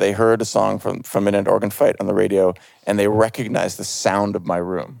to me that they heard a song from Midnight Organ Fight on the radio and they recognized the sound of my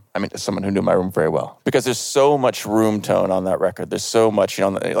room. I mean, as someone who knew my room very well. Because there's so much room tone on that record. There's so much, you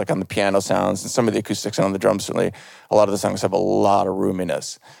know, like on the piano sounds and some of the acoustics and on the drums, certainly a lot of the songs have a lot of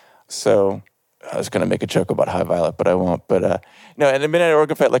roominess. So I was going to make a joke about High Violet, but I won't. But no, and the Midnight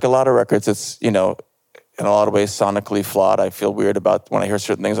Organ Fight, like a lot of records, it's, you know, in a lot of ways sonically flawed. I feel weird about when I hear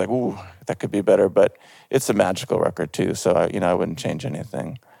certain things like, ooh, that could be better. But it's a magical record too. So, I wouldn't change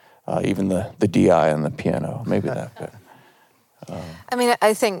anything. Even the DI and the piano, maybe that. But, I mean,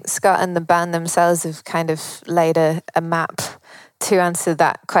 I think Scott and the band themselves have kind of laid a map to answer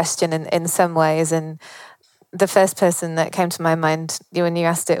that question in some ways. And the first person that came to my mind when you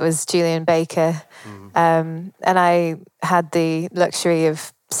asked it was Julian Baker. And I had the luxury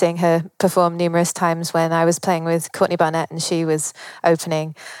of seeing her perform numerous times when I was playing with Courtney Barnett and she was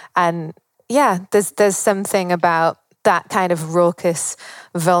opening. And yeah, there's something about that kind of raucous,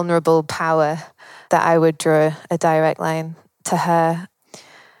 vulnerable power that I would draw a direct line to her.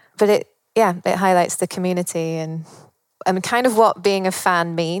 But it highlights the community and kind of what being a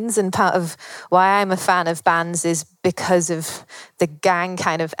fan means. And part of why I'm a fan of bands is because of the gang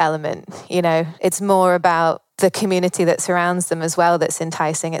kind of element. You know, it's more about the community that surrounds them as well that's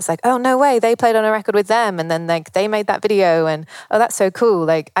enticing. It's like, oh, no way, they played on a record with them and then like they made that video and oh, that's so cool.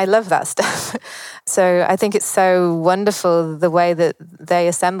 Like, I love that stuff. So I think it's so wonderful the way that they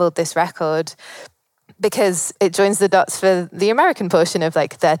assembled this record because it joins the dots for the American portion of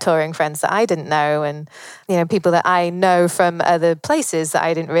like their touring friends that I didn't know and, you know, people that I know from other places that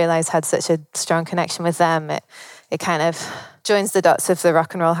I didn't realize had such a strong connection with them. It kind of joins the dots of the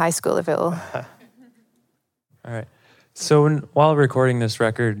rock and roll high school of it all. All right. So while recording this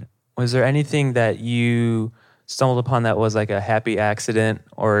record, was there anything that you stumbled upon that was like a happy accident,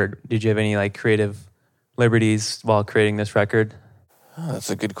 or did you have any like creative liberties while creating this record? Oh,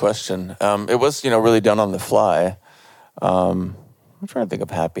 that's a good question. It was, really done on the fly. I'm trying to think of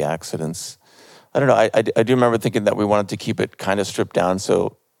happy accidents. I don't know. I do remember thinking that we wanted to keep it kind of stripped down,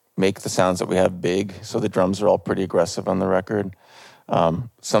 so make the sounds that we have big, so the drums are all pretty aggressive on the record.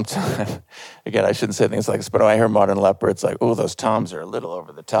 Sometimes, again, I shouldn't say things like this, but when I hear Modern Leopard, it's like, oh, those toms are a little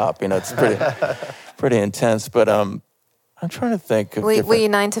over the top. It's pretty intense. But I'm trying to think. Were you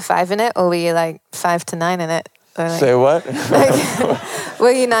 9 to 5 in it, or were you like 5 to 9 in it? Or like, say what?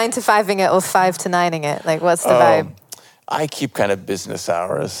 Were you 9 to 5ing it or 5 to 9ing it? Like, what's the vibe? I keep kind of business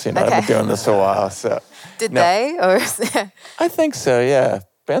hours. I've been doing this a while. So Did they? Or I think so. Yeah,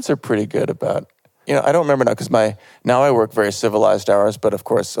 bands are pretty good about. I don't remember now because now I work very civilized hours, but of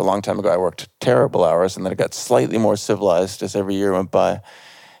course a long time ago I worked terrible hours, and then it got slightly more civilized as every year went by.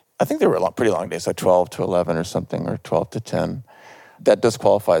 I think they were pretty long days, like 12 to 11 or something, or 12 to 10. That does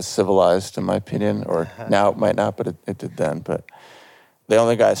qualify as civilized in my opinion, or now it might not, but it did then. But the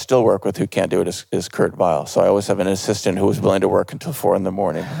only guy I still work with who can't do it is Kurt Weill. So I always have an assistant who is willing to work until 4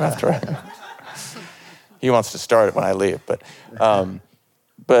 a.m. after he wants to start it when I leave. But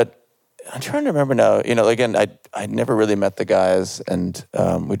I'm trying to remember now. Again, I never really met the guys, and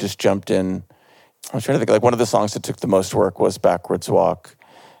we just jumped in. I was trying to think. Like one of the songs that took the most work was "Backwards Walk."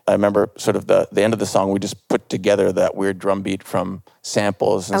 I remember sort of the end of the song. We just put together that weird drum beat from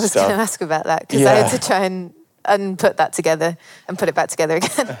samples and stuff. I was going to ask about that because I had to try and put that together and put it back together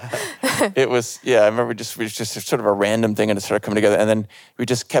again. It was, I remember we just sort of a random thing, and it started coming together, and then we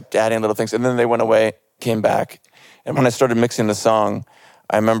just kept adding little things, and then they went away, came back, and when I started mixing the song,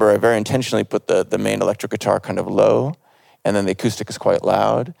 I remember I very intentionally put the main electric guitar kind of low, and then the acoustic is quite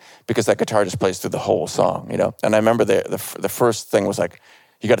loud, because that guitar just plays through the whole song, And I remember the first thing was like,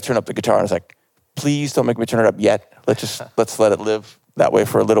 you got to turn up the guitar, and I was like, please don't make me turn it up yet. Let's let it live that way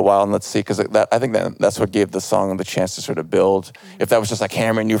for a little while, and let's see, because I think that's what gave the song the chance to sort of build. Mm-hmm. If that was just like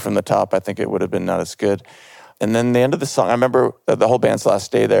hammering you from the top, I think it would have been not as good. And then the end of the song, I remember the whole band's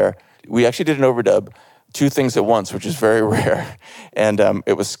last day there, we actually did an overdub, 2 things at once, which is very rare. And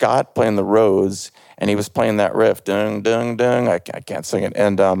it was Scott playing the Rhodes, and he was playing that riff, dung, dung, dung. I can't sing it,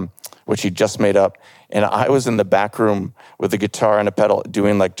 and which he just made up. And I was in the back room with a guitar and a pedal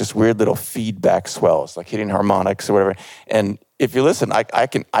doing like just weird little feedback swells, like hitting harmonics or whatever. And if you listen, I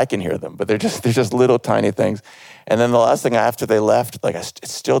can hear them, but they're just little tiny things. And then the last thing after they left, it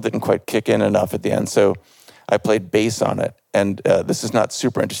still didn't quite kick in enough at the end. So I played bass on it. and this is not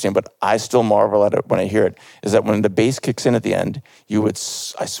super interesting, but I still marvel at it when I hear it, is that when the bass kicks in at the end, I would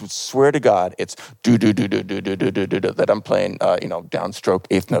swear to God, it's do-do-do-do-do-do-do-do-do that I'm playing, downstroke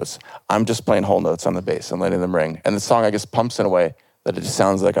eighth notes. I'm just playing whole notes on the bass and letting them ring. And the song, I guess, pumps in a way that it just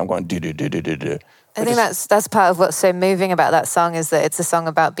sounds like I'm going do-do-do-do-do-do. I think that's part of what's so moving about that song is that it's a song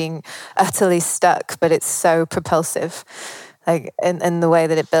about being utterly stuck, but it's so propulsive, like in the way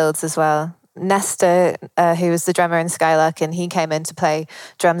that it builds as well. Nestor, who was the drummer in Skylarkin, he came in to play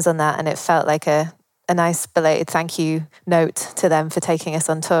drums on that, and it felt like a nice belated thank you note to them for taking us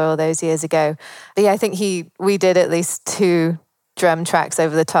on tour all those years ago. But yeah, I think we did at least 2 drum tracks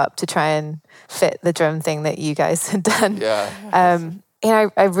over the top to try and fit the drum thing that you guys had done. Yeah.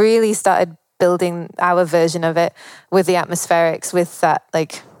 I really started building our version of it with the atmospherics, with that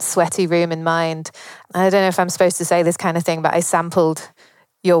like sweaty room in mind. And I don't know if I'm supposed to say this kind of thing, but I sampled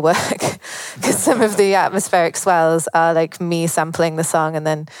your work because some of the atmospheric swells are like me sampling the song and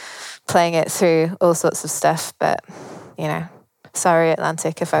then playing it through all sorts of stuff. But, sorry,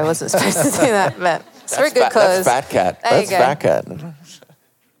 Atlantic, if I wasn't supposed to do that, but it's for a good cause. That's Fat Cat. That's Fat Cat.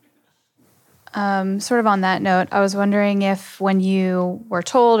 Sort of on that note, I was wondering if when you were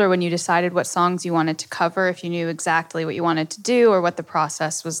told or when you decided what songs you wanted to cover, if you knew exactly what you wanted to do or what the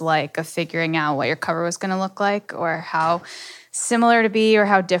process was like of figuring out what your cover was going to look like, or how similar to be or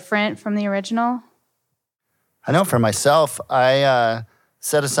how different from the original? I know for myself, I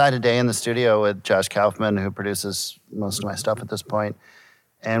set aside a day in the studio with Josh Kaufman, who produces most of my stuff at this point,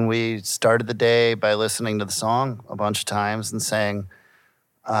 and we started the day by listening to the song a bunch of times and saying,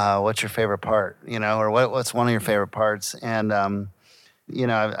 what's your favorite part, or what's one of your favorite parts? And,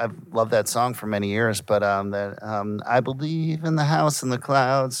 I've loved that song for many years, but I believe in the house in the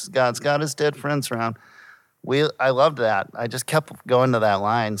clouds, God's got his dead friends around. I loved that. I just kept going to that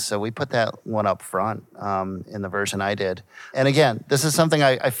line, so we put that one up front in the version I did. And again, this is something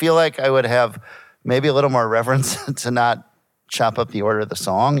I feel like I would have maybe a little more reverence to not chop up the order of the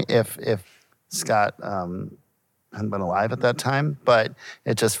song if Scott hadn't been alive at that time, but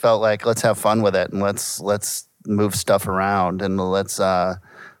it just felt like let's have fun with it and let's move stuff around and let's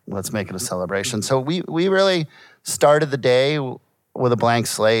make it a celebration. So we really started the day with a blank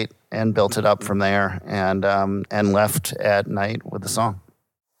slate and built it up from there and left at night with the song.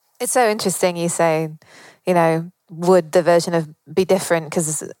 It's so interesting you say, would the version be different?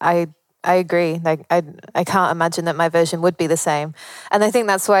 Because I agree. Like I can't imagine that my version would be the same. And I think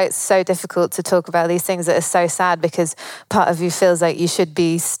that's why it's so difficult to talk about these things that are so sad, because part of you feels like you should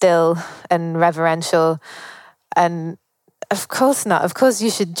be still and reverential. And of course not. Of course you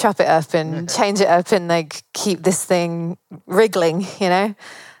should chop it up and change it up and like keep this thing wriggling,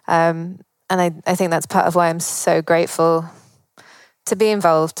 And I think that's part of why I'm so grateful to be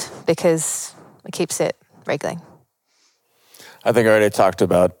involved, because it keeps it wriggling. I think I already talked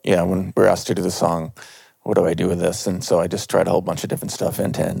about, when we were asked to do the song, what do I do with this? And so I just tried a whole bunch of different stuff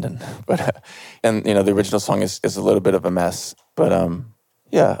end to end. And the original song is a little bit of a mess. But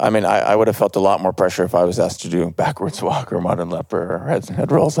I would have felt a lot more pressure if I was asked to do Backwards Walk or Modern Leper or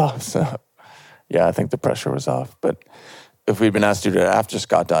Head Rolls Off. So yeah, I think the pressure was off. But if we'd been asked to do it after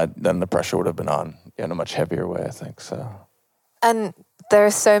Scott died, then the pressure would have been on in a much heavier way, I think. So. And there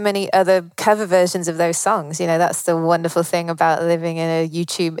are so many other cover versions of those songs. That's the wonderful thing about living in a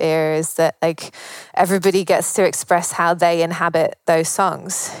YouTube era, is that like everybody gets to express how they inhabit those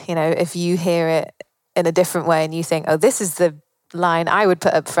songs. If you hear it in a different way and you think, oh, this is the line I would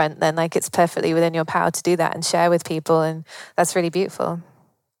put up front, then like it's perfectly within your power to do that and share with people. And that's really beautiful.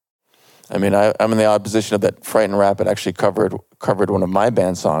 I mean, I'm in the odd position of that Frightened Rabbit actually covered one of my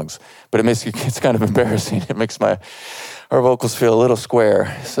band songs, but it's kind of embarrassing. It makes our vocals feel a little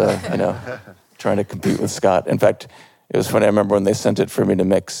square. So, trying to compete with Scott. In fact, it was funny. I remember when they sent it for me to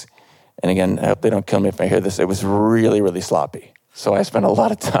mix, and again, I hope they don't kill me if I hear this. It was really, really sloppy. So I spent a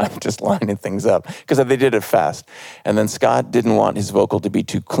lot of time just lining things up because they did it fast. And then Scott didn't want his vocal to be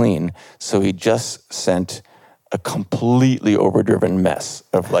too clean, so he just sent a completely overdriven mess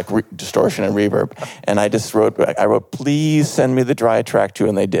of like distortion and reverb. And I just wrote, please send me the dry track too,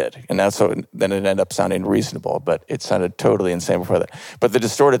 and they did. And that's so then it ended up sounding reasonable, but it sounded totally insane before that. But the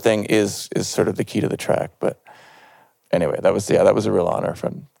distorted thing is sort of the key to the track. But anyway, that was a real honor for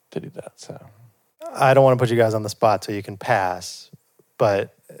him to do that. So I don't want to put you guys on the spot so you can pass,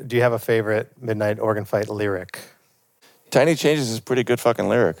 but do you have a favorite Midnight Organ Fight lyric? Tiny Changes is a pretty good fucking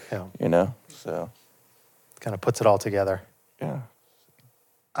lyric, so. Kind of puts it all together. Yeah.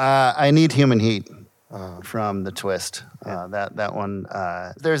 I Need Human Heat from The Twist. That one.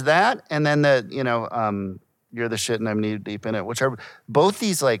 There's that, and then You're the Shit and I'm Knee Deep in It, which are both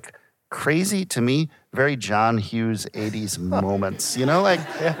these like crazy to me, very John Hughes 80s moments. You know,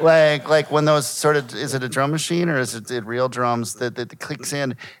 like when those sort of, is it a drum machine or is it real drums that clicks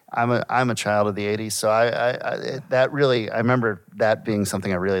in? I'm a child of the 80s, so I remember that being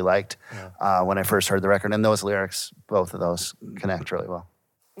something I really liked when I first heard the record, and those lyrics, both of those connect really well.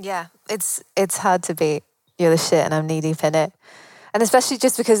 Yeah, it's hard to beat You're the Shit and I'm Knee Deep in It. And especially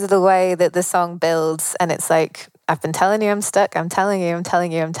just because of the way that the song builds, and it's like, I've been telling you I'm stuck, I'm telling you, I'm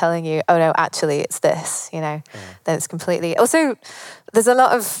telling you, I'm telling you, oh no, actually it's this, you know. Then it's completely... Also, there's a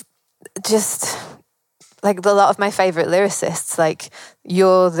lot of just... Like a lot of my favorite lyricists, like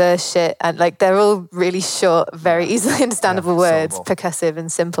You're the Shit, and like they're all really short, very easily understandable words, percussive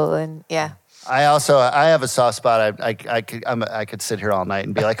and simple, and yeah. I have a soft spot. I could sit here all night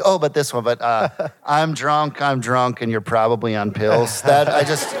and be like, oh, but this one, but I'm drunk, and you're probably on pills. That I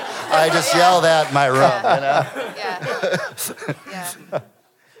just yell that in my room, you know. Yeah.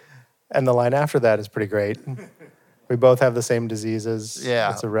 And the line after that is pretty great. We both have the same diseases. Yeah.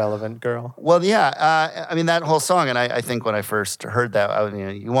 It's irrelevant, girl. Well, yeah. I mean, that whole song, and I think when I first heard that,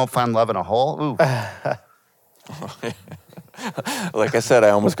 you won't find love in a hole. Ooh. Like I said,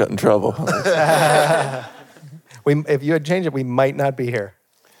 I almost got in trouble. If you had changed it, we might not be here.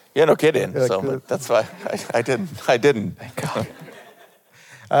 Yeah, no kidding. So that's why I didn't. Thank God.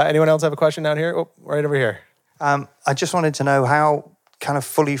 Anyone else have a question down here? Oh, right over here. I just wanted to know how kind of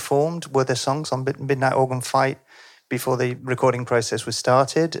fully formed were the songs on Midnight Organ Fight before the recording process was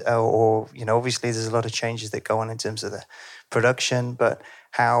started, or obviously there's a lot of changes that go on in terms of the production, but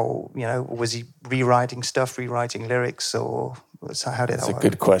how, was he rewriting stuff, rewriting lyrics, or how did that work? That's a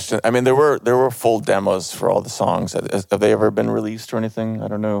good question. I mean, there were full demos for all the songs. Have they ever been released or anything? I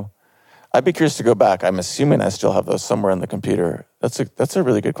don't know. I'd be curious to go back. I'm assuming I still have those somewhere on the computer. That's a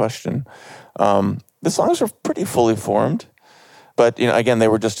really good question. The songs are pretty fully formed. But, again, they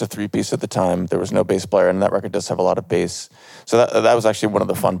were just a three-piece at the time. There was no bass player, and that record does have a lot of bass. So that was actually one of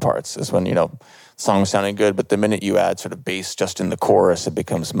the fun parts, is when, songs sounding good, but the minute you add sort of bass just in the chorus, it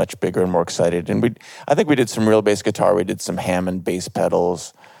becomes much bigger and more excited. And I think we did some real bass guitar. We did some Hammond bass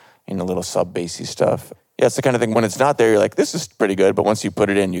pedals, little sub-bassy stuff. Yeah, it's the kind of thing, when it's not there, you're like, this is pretty good, but once you put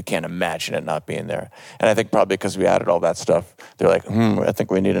it in, you can't imagine it not being there. And I think probably because we added all that stuff, they're like, I think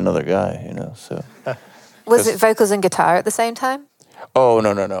we need another guy, so... Was it vocals and guitar at the same time? Oh,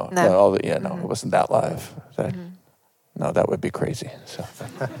 no. It wasn't that live. No, that would be crazy. So.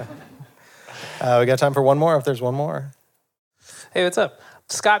 We got time for one more, if there's one more. Hey, what's up?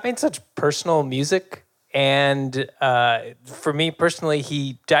 Scott made such personal music, and for me personally,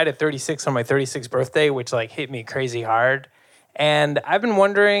 he died at 36 on my 36th birthday, which hit me crazy hard. And I've been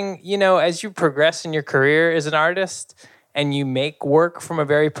wondering, as you progress in your career as an artist and you make work from a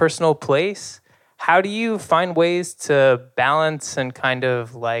very personal place, how do you find ways to balance and kind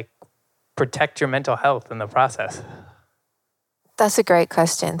of protect your mental health in the process? That's a great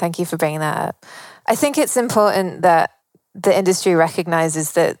question. Thank you for bringing that up. I think it's important that the industry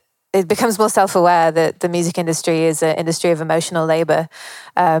recognizes that it becomes more self-aware that the music industry is an industry of emotional labor.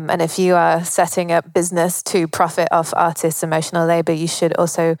 And if you are setting up business to profit off artists' emotional labor, you should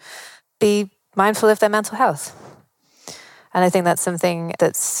also be mindful of their mental health. And I think that's something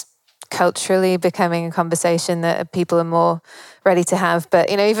that's culturally becoming a conversation that people are more ready to have. But,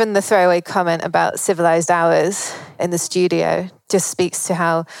 even the throwaway comment about civilized hours in the studio just speaks to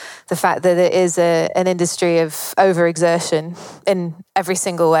how the fact that it is an industry of overexertion in every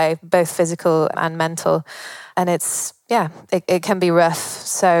single way, both physical and mental. And it can be rough.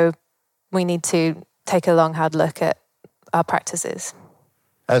 So we need to take a long, hard look at our practices.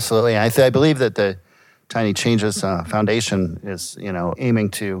 Absolutely. I believe that the Tiny Changes Foundation is,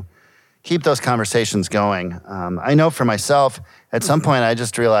 aiming to keep those conversations going. I know for myself, at some point I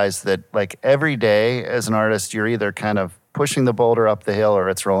just realized that every day as an artist, you're either kind of pushing the boulder up the hill or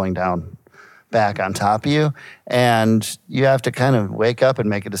it's rolling down back on top of you. And you have to kind of wake up and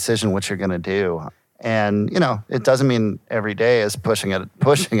make a decision what you're going to do. And, it doesn't mean every day is pushing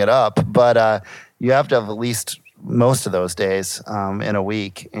it up, but you have to have at least most of those days in a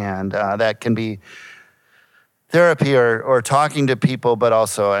week. And that can be therapy or talking to people, but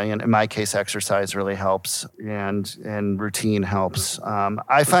also, in my case, exercise really helps, and routine helps.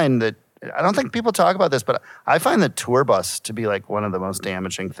 I find that, I don't think people talk about this, but I find the tour bus to be one of the most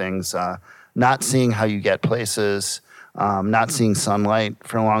damaging things. Not seeing how you get places, not seeing sunlight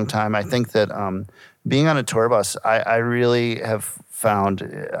for a long time. I think that being on a tour bus, I really have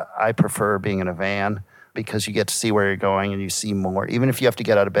found I prefer being in a van, because you get to see where you're going and you see more. Even if you have to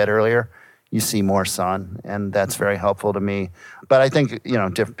get out of bed earlier, you see more sun, and that's very helpful to me. But I think,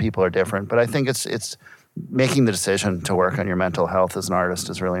 different people are different. But I think it's making the decision to work on your mental health as an artist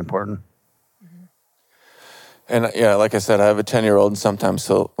is really important. And yeah, like I said, I have a 10-year-old, and sometimes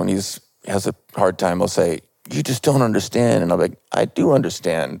when he has a hard time, he'll say, "You just don't understand." And I'm like, I do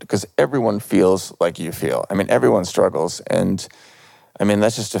understand, because everyone feels like you feel. I mean, everyone struggles. And I mean,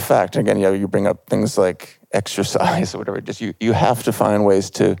 that's just a fact. Again, you bring up things like exercise or whatever. Just you have to find ways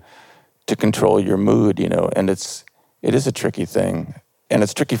to control your mood, and it is a tricky thing. And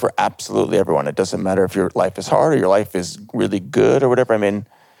it's tricky for absolutely everyone. It doesn't matter if your life is hard or your life is really good or whatever. I mean,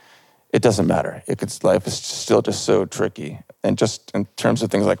 it doesn't matter. Life is still just so tricky. And just in terms of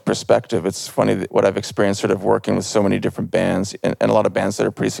things like perspective, it's funny that what I've experienced sort of working with so many different bands and a lot of bands that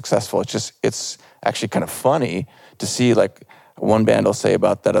are pretty successful. It's actually kind of funny to see, like, one band will say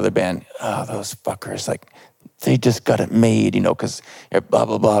about that other band, "Oh, those fuckers, like, they just got it made, because blah,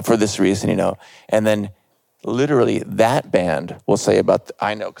 blah, blah, for this reason, And then literally that band will say about,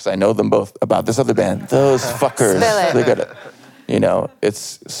 I know, because I know them both, about this other band, "Those fuckers, they got it."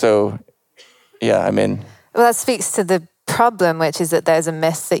 It's so, yeah, I mean. Well, that speaks to the problem, which is that there's a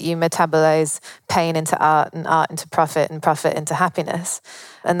myth that you metabolize pain into art and art into profit and profit into happiness.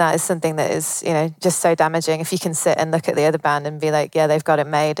 And that is something that is, just so damaging. If you can sit and look at the other band and be like, yeah, they've got it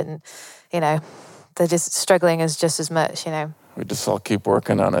made, and, they're just struggling as just as much, We just all keep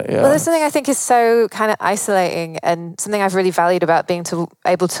working on it, yeah. Well, there's something I think is so kind of isolating, and something I've really valued about being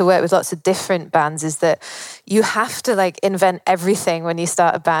able to work with lots of different bands is that you have to invent everything when you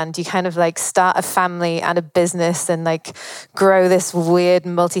start a band. You kind of start a family and a business and grow this weird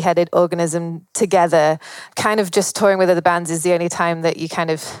multi-headed organism together. Kind of just touring with other bands is the only time that you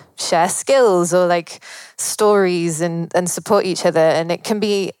kind of share skills or stories and support each other. And it can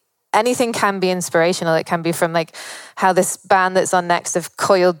be anything can be inspirational. It can be from how this band that's on next have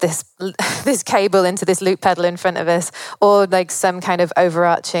coiled this cable into this loop pedal in front of us, or some kind of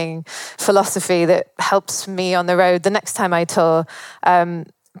overarching philosophy that helps me on the road the next time I tour.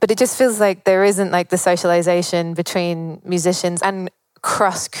 But it just feels like there isn't the socialization between musicians and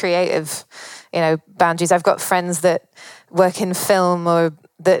cross-creative, boundaries. I've got friends that work in film or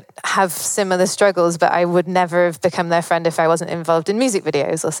that have similar struggles, but I would never have become their friend if I wasn't involved in music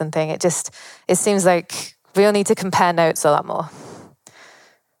videos or something. It seems like we all need to compare notes a lot more.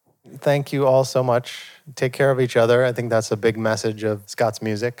 Thank you all so much. Take care of each other. I think that's a big message of Scott's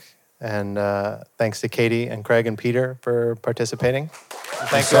music. And thanks to Katie and Craig and Peter for participating.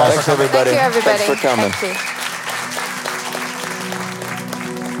 Thanks, everybody. Thank you, everybody. Thanks for coming. Thank you.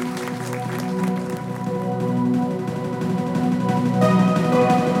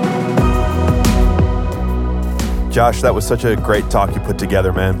 Josh, that was such a great talk you put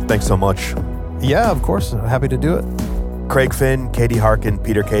together, man. Thanks so much. Yeah, of course. Happy to do it. Craig Finn, Katie Harkin,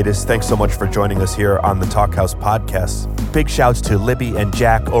 Peter Kadis, thanks so much for joining us here on the Talkhouse Podcast. Big shouts to Libby and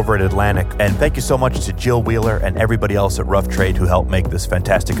Jack over at Atlantic, and thank you so much to Jill Wheeler and everybody else at Rough Trade who helped make this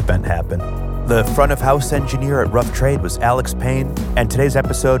fantastic event happen. The front of house engineer at Rough Trade was Alex Payne, and today's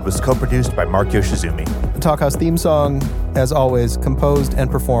episode was co-produced by Mark Yoshizumi. The Talkhouse theme song, as always, composed and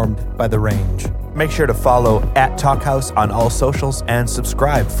performed by The Range. Make sure to follow @Talkhouse on all socials and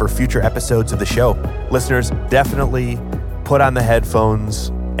subscribe for future episodes of the show. Listeners, definitely put on the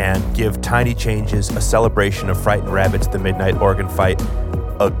headphones and give Tiny Changes, a celebration of Frightened Rabbits, the Midnight Organ Fight,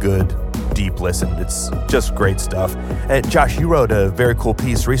 a good, deep listen. It's just great stuff. And Josh, you wrote a very cool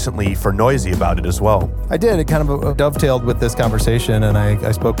piece recently for Noisy about it as well. I did. It kind of dovetailed with this conversation, and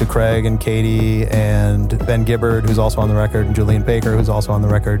I spoke to Craig and Katie and Ben Gibbard, who's also on the record, and Julian Baker, who's also on the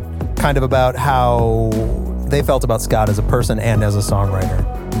record, kind of about how they felt about Scott as a person and as a songwriter.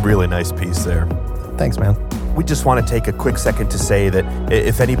 Really nice piece there. Thanks, man. We just want to take a quick second to say that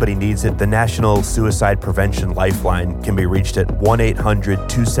if anybody needs it, the National Suicide Prevention Lifeline can be reached at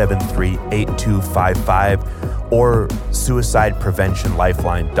 1-800-273-8255 or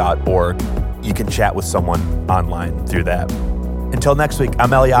suicidepreventionlifeline.org. You can chat with someone online through that. Until next week,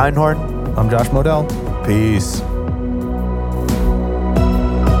 I'm Elia Einhorn. I'm Josh Modell. Peace.